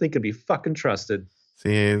 who I don't think could be fucking trusted.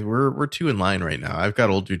 See, we're 2 in line right now. I've got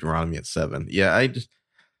Old Deuteronomy at 7. Yeah, I just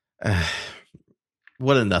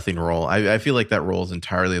what a nothing role. I feel like that role is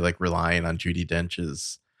entirely like relying on Judi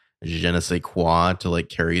Dench's je ne sais quoi to like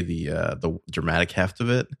carry the dramatic heft of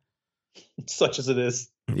it. Such as it is.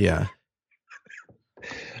 Yeah.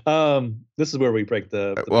 This is where we break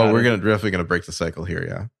the well, pattern. we're definitely gonna break the cycle here,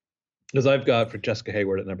 yeah. Because I've got for Jessica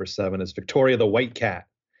Hayward at number 7 is Victoria the White Cat.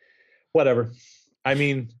 Whatever. I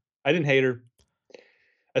mean, I didn't hate her.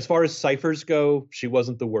 As far as ciphers go, she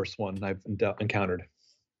wasn't the worst one I've encountered.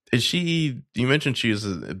 Is she? You mentioned she was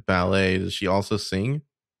a ballet. Does she also sing?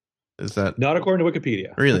 Is that not according to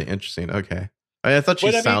Wikipedia? Really interesting. Okay, I thought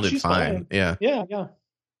she sounded fine. Yeah.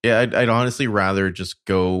 Yeah, I'd honestly rather just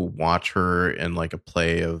go watch her in like a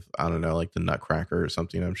play of, I don't know, like the Nutcracker or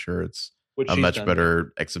something. I'm sure it's a much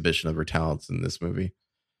better exhibition of her talents in this movie.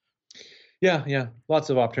 Yeah. Lots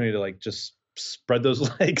of opportunity to like just spread those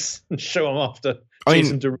legs and show them off to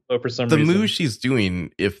Jason Derulo for some reason. The moves she's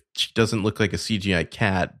doing, if she doesn't look like a CGI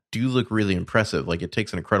cat, do look really impressive. Like it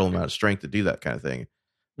takes an incredible amount of strength to do that kind of thing.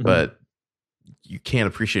 Mm-hmm. But you can't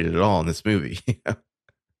appreciate it at all in this movie.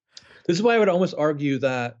 This is why I would almost argue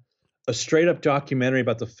that a straight up documentary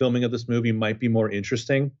about the filming of this movie might be more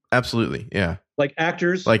interesting. Absolutely. Yeah. Like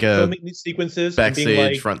actors like filming these sequences. Backstage, and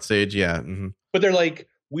being like, front stage. Yeah. Mm-hmm. But they're like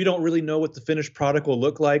we don't really know what the finished product will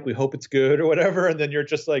look like. We hope it's good or whatever. And then you're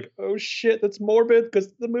just like, oh shit, that's morbid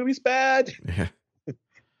because the movie's bad. Yeah.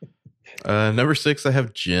 Number 6, I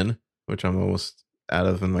have Gin, which I'm almost out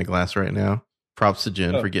of in my glass right now. Props to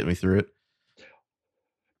Gin for getting me through it.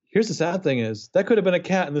 Here's the sad thing is that could have been a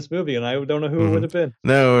cat in this movie, and I don't know who it would have been.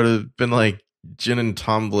 No, it would have been like Gin and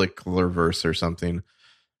Tom Blicklerverse or something.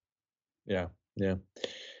 Yeah.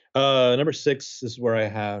 Number 6 is where I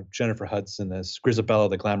have Jennifer Hudson as Grisabella,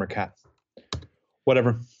 the glamour cat.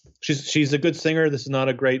 Whatever. She's a good singer. This is not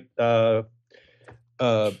a great pageant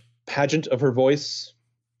of her voice.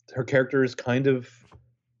 Her character is kind of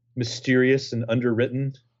mysterious and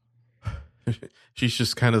underwritten. She's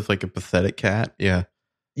just kind of like a pathetic cat. Yeah.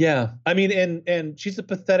 Yeah. I mean, and she's a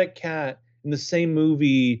pathetic cat in the same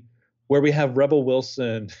movie where we have Rebel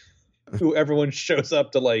Wilson, who everyone shows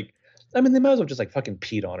up to like. I mean, they might as well just like fucking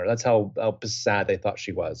peed on her. That's how sad they thought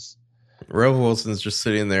she was. Rebel Wilson's just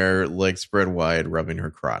sitting there, legs spread wide, rubbing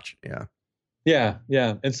her crotch. Yeah.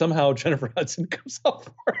 Yeah. And somehow Jennifer Hudson comes off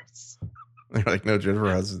worse. They're like, no,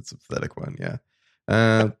 Jennifer Hudson's a pathetic one. Yeah.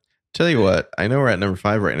 Tell you what, I know we're at number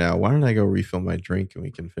 5 right now. Why don't I go refill my drink and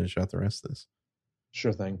we can finish out the rest of this?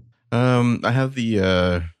 Sure thing. I have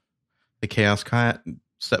the Chaos Cat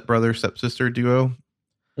stepsister duo.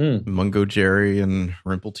 Mungo Jerry and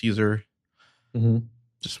Rimple Teaser.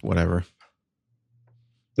 Just whatever.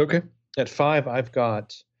 Okay. At 5, I've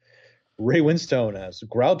got Ray Winstone as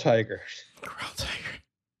Growl Tiger. Growl Tiger.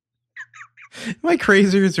 Am I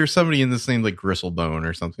crazy, or is there somebody in this name like Gristlebone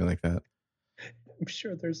or something like that? I'm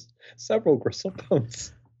sure there's several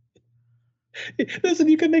Gristlebones. Listen,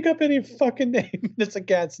 you can make up any fucking name. It's a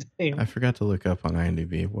cat's name. I forgot to look up on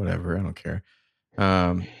IMDb. Whatever. I don't care.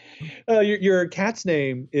 Your cat's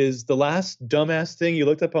name is the last dumbass thing you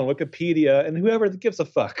looked up on Wikipedia, and whoever gives a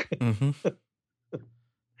fuck.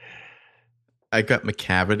 I got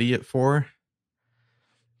McCavity at 4.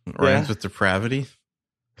 Rhymes with depravity.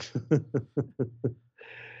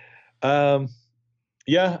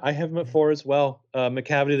 Yeah, I have him at 4 as well.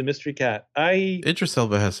 McCavity the mystery cat. Idris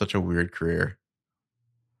Elba has such a weird career.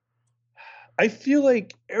 I feel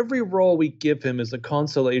like every role we give him is a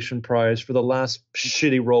consolation prize for the last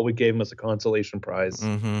shitty role we gave him as a consolation prize.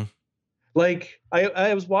 Like,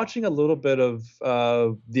 I was watching a little bit of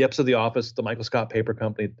the episode of The Office, the Michael Scott Paper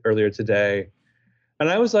Company, earlier today. And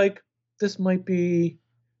I was like, this might be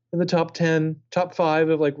in the top 5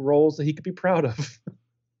 of like roles that he could be proud of.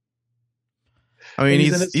 I mean,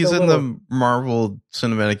 he's in the Marvel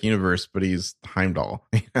Cinematic Universe, but he's Heimdall.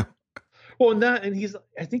 Well, and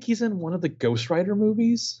I think he's in one of the Ghost Rider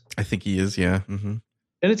movies. I think he is, yeah. And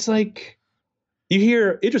it's like, you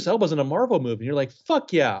hear Idris Elba's in a Marvel movie, and you're like,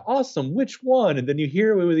 fuck yeah, awesome, which one? And then you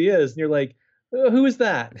hear who he is, and you're like, who is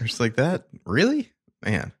that? It's like that? Really?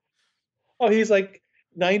 Man. Oh, he's like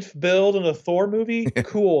 9th build in a Thor movie?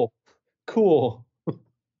 Cool.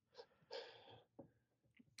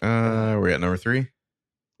 We're at number 3?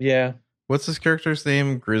 Yeah. What's his character's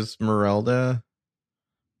name? Grisabella?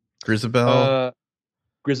 Grisabella.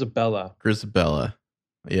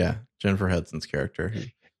 Yeah. Jennifer Hudson's character.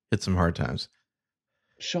 He hit some hard times.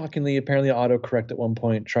 Shockingly, apparently autocorrect at one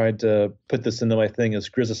point tried to put this into my thing as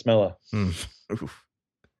Grisasmella.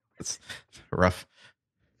 That's rough.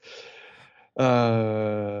 What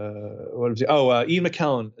was he? Ian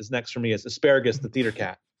McKellen is next for me as Asparagus, the theater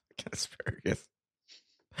cat. Asparagus.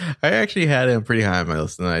 I actually had him pretty high on my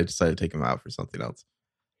list, and I decided to take him out for something else.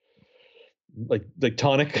 Like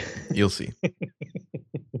tonic. You'll see.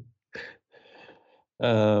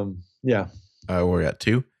 Yeah. We're at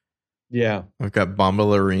 2. Yeah. I've got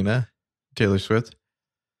Bombalurina, Taylor Swift.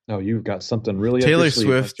 Oh, you've got something really. Taylor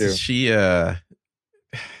Swift. She. I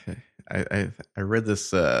read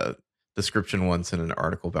this description once in an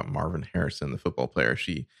article about Marvin Harrison, the football player.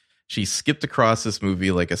 She skipped across this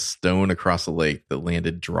movie like a stone across a lake that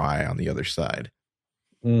landed dry on the other side.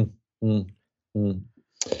 I'm going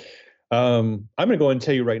to go and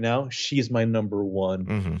tell you right now, she's my number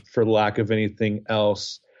 1 for lack of anything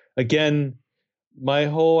else. Again, my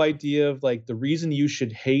whole idea of like the reason you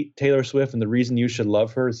should hate Taylor Swift and the reason you should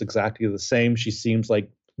love her is exactly the same. She seems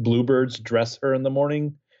like bluebirds dress her in the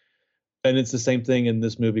morning. And it's the same thing in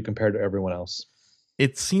this movie compared to everyone else.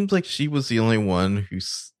 It seems like she was the only one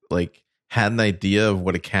who's like had an idea of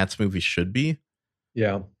what a Cats movie should be.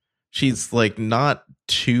 Yeah. She's like not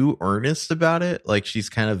too earnest about it. Like she's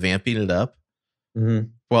kind of vamping it up.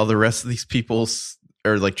 While the rest of these people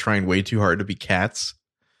are like trying way too hard to be Cats.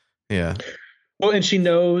 Yeah. Well, and she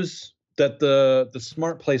knows that the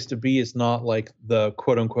smart place to be is not like the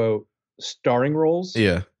quote unquote starring roles.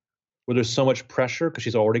 Yeah. Where there's so much pressure because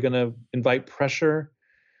she's already going to invite pressure.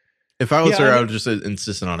 If I was Yeah, her, I I mean, would just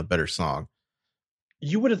insist on a better song.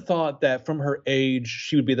 you would have thought that from her age,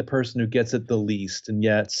 she would be the person who gets it the least, and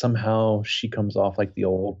yet somehow she comes off like the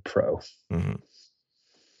old pro. Mm-hmm.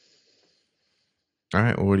 All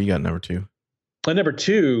right. Well, what do you got? Number 2. And number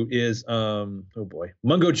 2 is oh boy,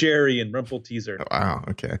 Mungo Jerry and Rumple Teaser. Oh, wow.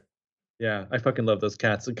 Okay. Yeah, I fucking love those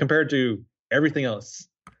cats compared to everything else.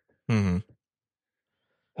 Mm-hmm.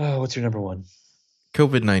 Oh, what's your number 1?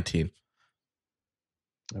 COVID-19.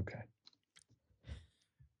 Okay.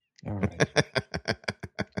 All right.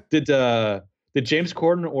 Did James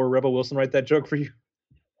Corden or Rebel Wilson write that joke for you?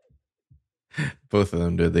 Both of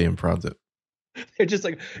them did. They improv'd it. They're just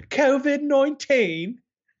like COVID-19.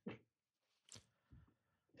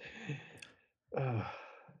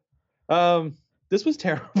 This was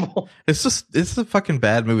terrible. It's a fucking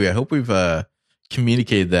bad movie. I hope we've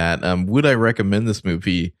communicated that. Would I recommend this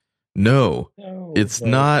movie? No. It's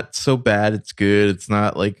not so bad. It's good. It's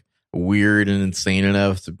not like weird and insane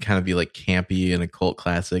enough to kind of be like campy and a cult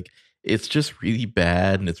classic. It's just really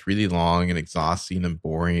bad, and it's really long and exhausting and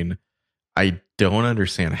boring. I don't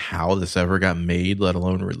understand how this ever got made, let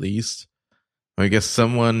alone released. I guess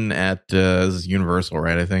someone at this is Universal,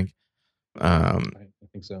 right? I think. I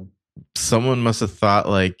think so. Someone must have thought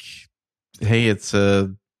like, hey, it's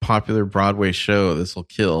a popular Broadway show. This will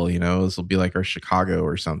kill, this will be like our Chicago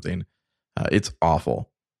or something. It's awful.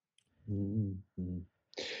 Mm-hmm.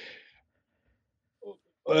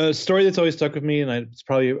 A story that's always stuck with me, and it's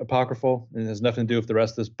probably apocryphal and has nothing to do with the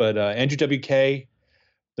rest of this, but Andrew WK,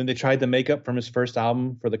 then they tried the makeup from his first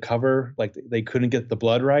album for the cover. Like they couldn't get the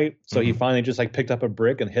blood right. So he finally just like picked up a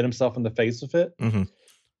brick and hit himself in the face with it. Mm-hmm.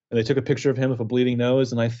 And they took a picture of him with a bleeding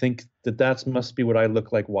nose. And I think that must be what I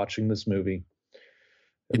look like watching this movie.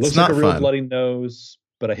 It looks like a real bloody nose,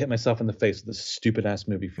 but I hit myself in the face with this stupid ass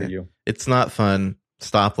movie for you. It's not fun.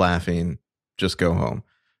 Stop laughing. Just go home.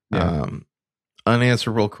 Yeah.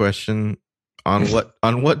 Unanswerable question. On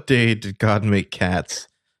what day did God make cats?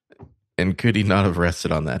 And could he not have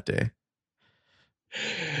rested on that day?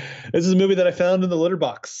 This is a movie that I found in the litter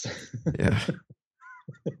box. Yeah.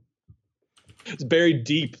 It's buried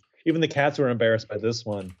deep. Even the cats were embarrassed by this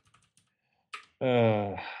one.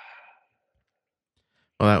 Well,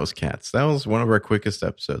 that was Cats. That was one of our quickest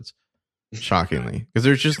episodes. Shockingly. Because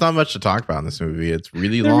there's just not much to talk about in this movie. It's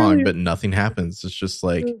really long, but nothing happens. It's just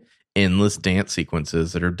like endless dance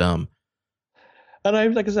sequences that are dumb.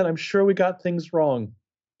 And like I said, I'm sure we got things wrong.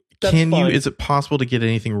 Is it possible to get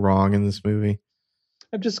anything wrong in this movie?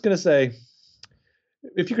 I'm just going to say,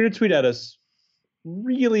 if you're going to tweet at us,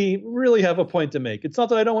 really, really have a point to make. It's not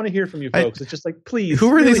that I don't want to hear from you folks. It's just like, please.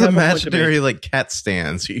 Who are these imaginary like cat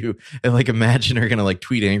stands you like imagine are going to like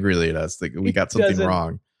tweet angrily at us that we got something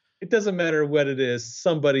wrong? It doesn't matter what it is.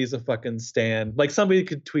 Somebody's a fucking stan. Like somebody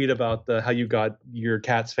could tweet about how you got your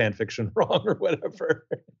Cats fan fiction wrong or whatever.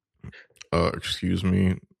 Excuse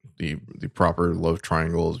me. The proper love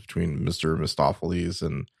triangle is between Mr. Mistopheles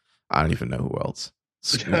and I don't even know who else.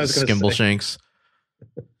 Skimbleshanks.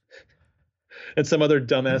 And some other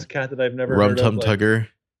dumbass cat that I've never heard of. Rum Tum Tugger.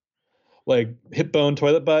 Like hip bone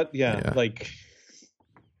toilet butt. Yeah. Like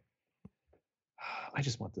I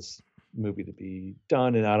just want this movie to be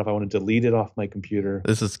done and out of. I want to delete it off my computer.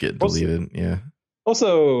 This is getting deleted. Yeah.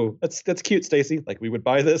 Also, that's cute, Stacy. Like we would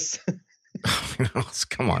buy this.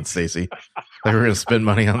 Come on, Stacy. Like we're gonna spend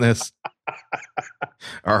money on this.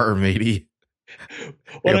 Our matey.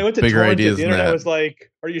 When I went to torrent the internet, I was like,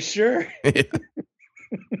 "Are you sure?" Yeah.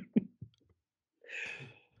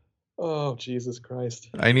 Oh, Jesus Christ!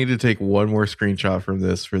 I need to take one more screenshot from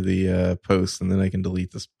this for the post, and then I can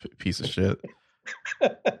delete this piece of shit.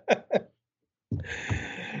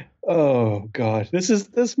 Oh God,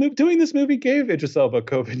 doing this movie gave Idris Elba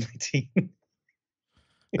COVID-19.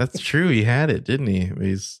 That's true. He had it, didn't he?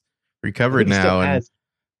 He's recovered now, and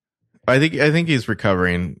I think he's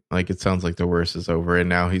recovering. Like it sounds like the worst is over, and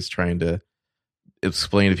now he's trying to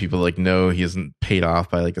explain to people like, no, he isn't paid off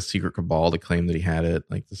by like a secret cabal to claim that he had it.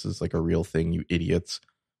 Like this is like a real thing. You idiots,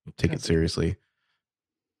 take it seriously.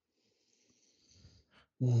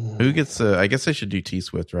 Who gets? I guess I should do T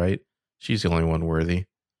Swift, right? She's the only one worthy.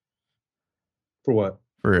 For what?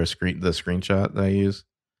 For the screenshot that I use.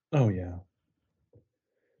 Oh yeah.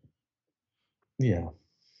 Yeah.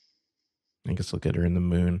 I guess I'll get her in the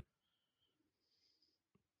moon.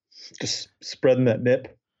 Just spreading that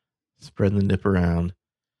nip. Spreading the nip around.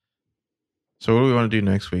 So what do we want to do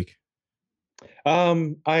next week?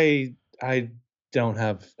 I don't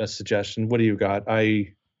have a suggestion. What do you got? Well,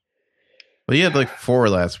 you had like 4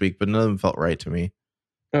 last week, but none of them felt right to me.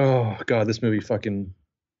 Oh God, this movie fucking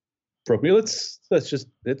broke me. Let's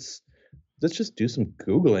let's just do some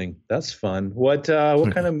Googling. That's fun. What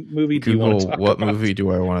kind of movie do you want to talk what about? movie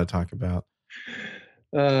do I want to talk about?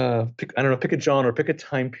 I don't know. Pick a genre. Pick a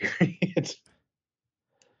time period.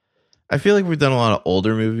 I feel like we've done a lot of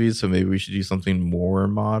older movies, so maybe we should do something more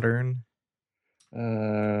modern.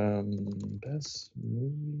 Best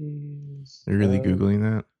movies. You're really Googling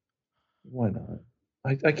that? Why not?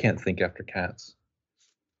 I can't think after Cats.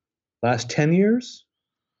 Last 10 years?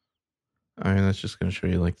 I mean, that's just going to show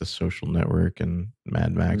you like The Social Network and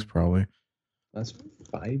Mad Max, probably. Last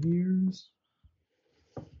 5 years?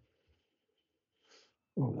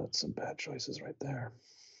 Oh, that's some bad choices right there.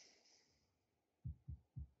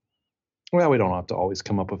 Well, we don't have to always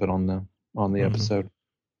come up with it on the episode.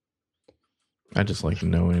 I just like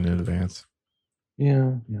knowing in advance. Yeah,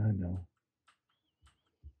 I know.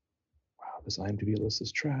 Wow, this IMDb list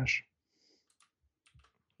is trash.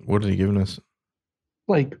 What are they giving us?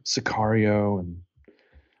 Like Sicario and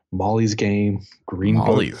Molly's Game, Green Book.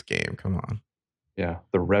 Molly's Game, come on. Yeah,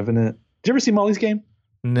 The Revenant. Did you ever see Molly's Game?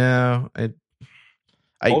 No,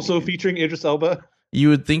 I also featuring Idris Elba. You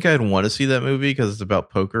would think I'd want to see that movie because it's about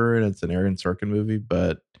poker and it's an Aaron Sorkin movie,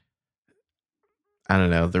 but I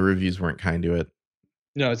don't know. The reviews weren't kind to it.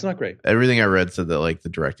 No, it's not great. Everything I read said that like the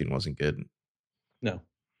directing wasn't good. No.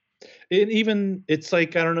 It's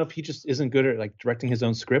like, I don't know if he just isn't good at like directing his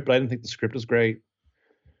own script, but I didn't think the script was great.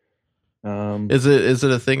 Is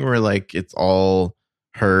it a thing where like it's all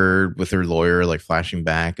her with her lawyer like flashing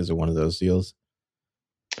back? Is it one of those deals?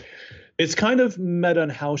 It's kind of meta on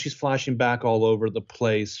how she's flashing back all over the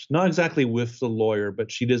place. Not exactly with the lawyer,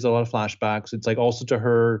 but she does a lot of flashbacks. It's like also to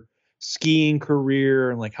her skiing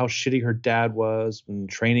career and like how shitty her dad was and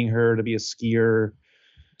training her to be a skier.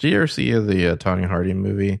 Did you ever see the Tonya Harding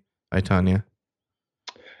movie, I, Tonya?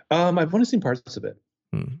 I've only seen parts of it.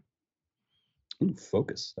 Ooh,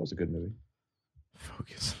 Focus. That was a good movie.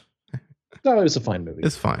 Focus. No, it was a fine movie.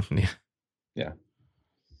 It's fine. Yeah. Yeah.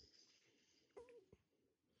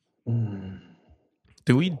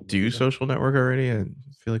 Do we do Social Network already? I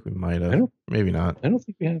feel like we might have. Maybe not. I don't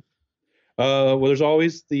think we have. Well, there's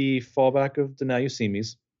always the fallback of the Now You See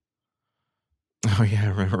Me's. Oh yeah, I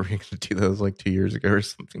remember we were going to do those like 2 years ago or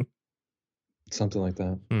something. Something like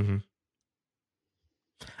that. Mm-hmm.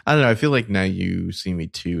 I don't know. I feel like Now You See Me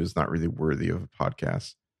 2 is not really worthy of a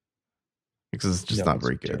podcast because it's just not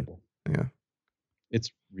very good. Terrible. Yeah.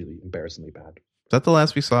 It's really embarrassingly bad. Is that the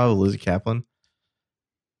last we saw of Lizzie Kaplan?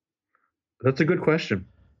 That's a good question.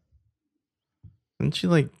 Isn't she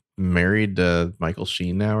like married to Michael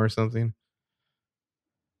Sheen now or something?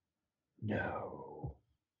 No.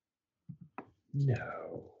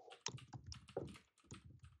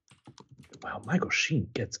 Wow, Michael Sheen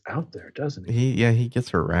gets out there, doesn't he? He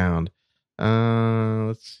gets around.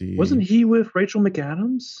 Let's see. Wasn't he with Rachel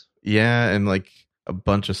McAdams? Yeah, and like a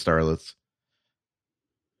bunch of starlets.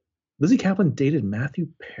 Lizzie Kaplan dated Matthew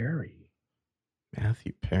Perry.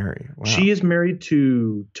 Matthew Perry. Wow. She is married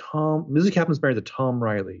to Tom. Lizzie Kaplan's married to Tom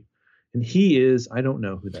Riley. And he is, I don't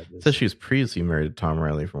know who that is. It says she was previously married to Tom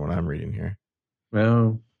Riley from what I'm reading here.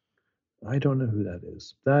 Well, I don't know who that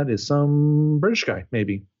is. That is some British guy,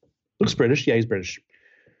 maybe. Looks British. Yeah, he's British.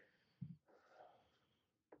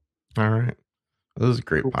 All right. Well, this is a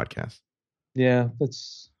great podcast. Yeah,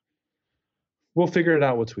 we'll figure it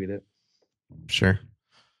out. We'll tweet it. Sure.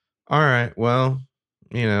 All right. Well,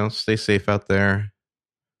 stay safe out there.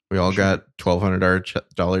 We all got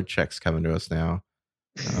 $1,200 checks coming to us now.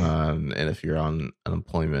 And if you're on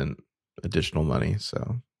unemployment, additional money.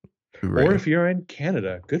 So, hooray. Or if you're in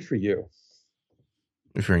Canada, good for you.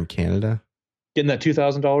 If you're in Canada, getting that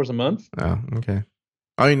 $2,000 a month. Oh, okay.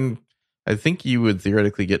 I mean, I think you would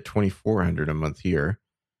theoretically get $2,400 a month here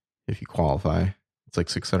if you qualify. It's like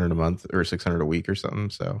 $600 a month or $600 a week or something.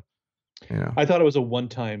 So, I thought it was a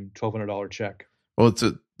one-time $1,200 check. Well,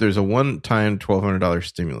 there's a one-time $1,200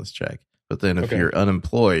 stimulus check, but then if you're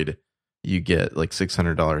unemployed, you get like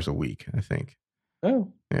 $600 a week, I think.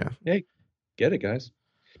 Oh, yeah. Hey, get it, guys.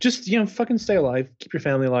 Just fucking stay alive. Keep your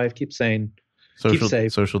family alive. Keep sane. Keep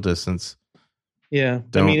safe. Social distance. Yeah,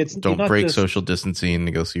 don't break social distancing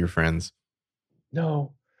to go see your friends.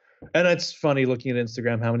 No, and it's funny looking at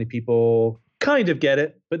Instagram how many people kind of get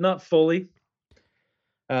it, but not fully.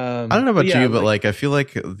 I don't know about you, but like I feel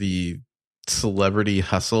like the celebrity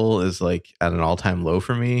hustle is like at an all-time low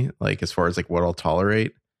for me. Like as far as like what I'll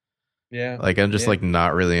tolerate. Yeah, like I'm just like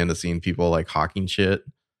not really into seeing people like hawking shit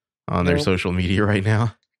on their social media right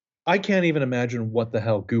now. I can't even imagine what the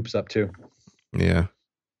hell Goop's up to. Yeah.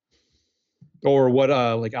 Or what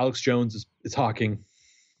like Alex Jones is hawking.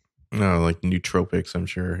 No, like nootropics, I'm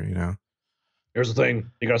sure, Here's the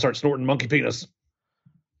thing. You gotta start snorting monkey penis.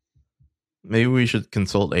 Maybe we should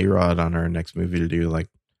consult A-Rod on our next movie to do, like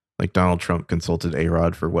Donald Trump consulted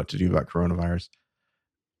A-Rod for what to do about coronavirus.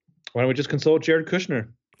 Why don't we just consult Jared Kushner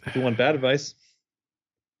if you want bad advice?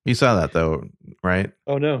 You saw that though, right?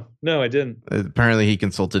 Oh no, I didn't. Apparently, he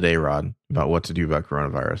consulted A-Rod about what to do about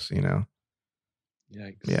coronavirus. You know.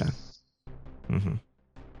 Yikes. Yeah. Mm-hmm.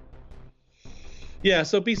 Yeah.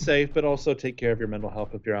 So be safe, but also take care of your mental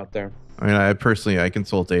health if you're out there. I mean, I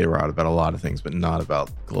consult A-Rod about a lot of things, but not about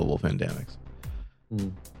global pandemics.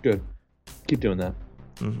 Good. Keep doing that.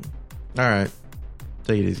 Mm-hmm. All right.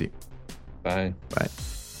 Take it easy. Bye. Bye.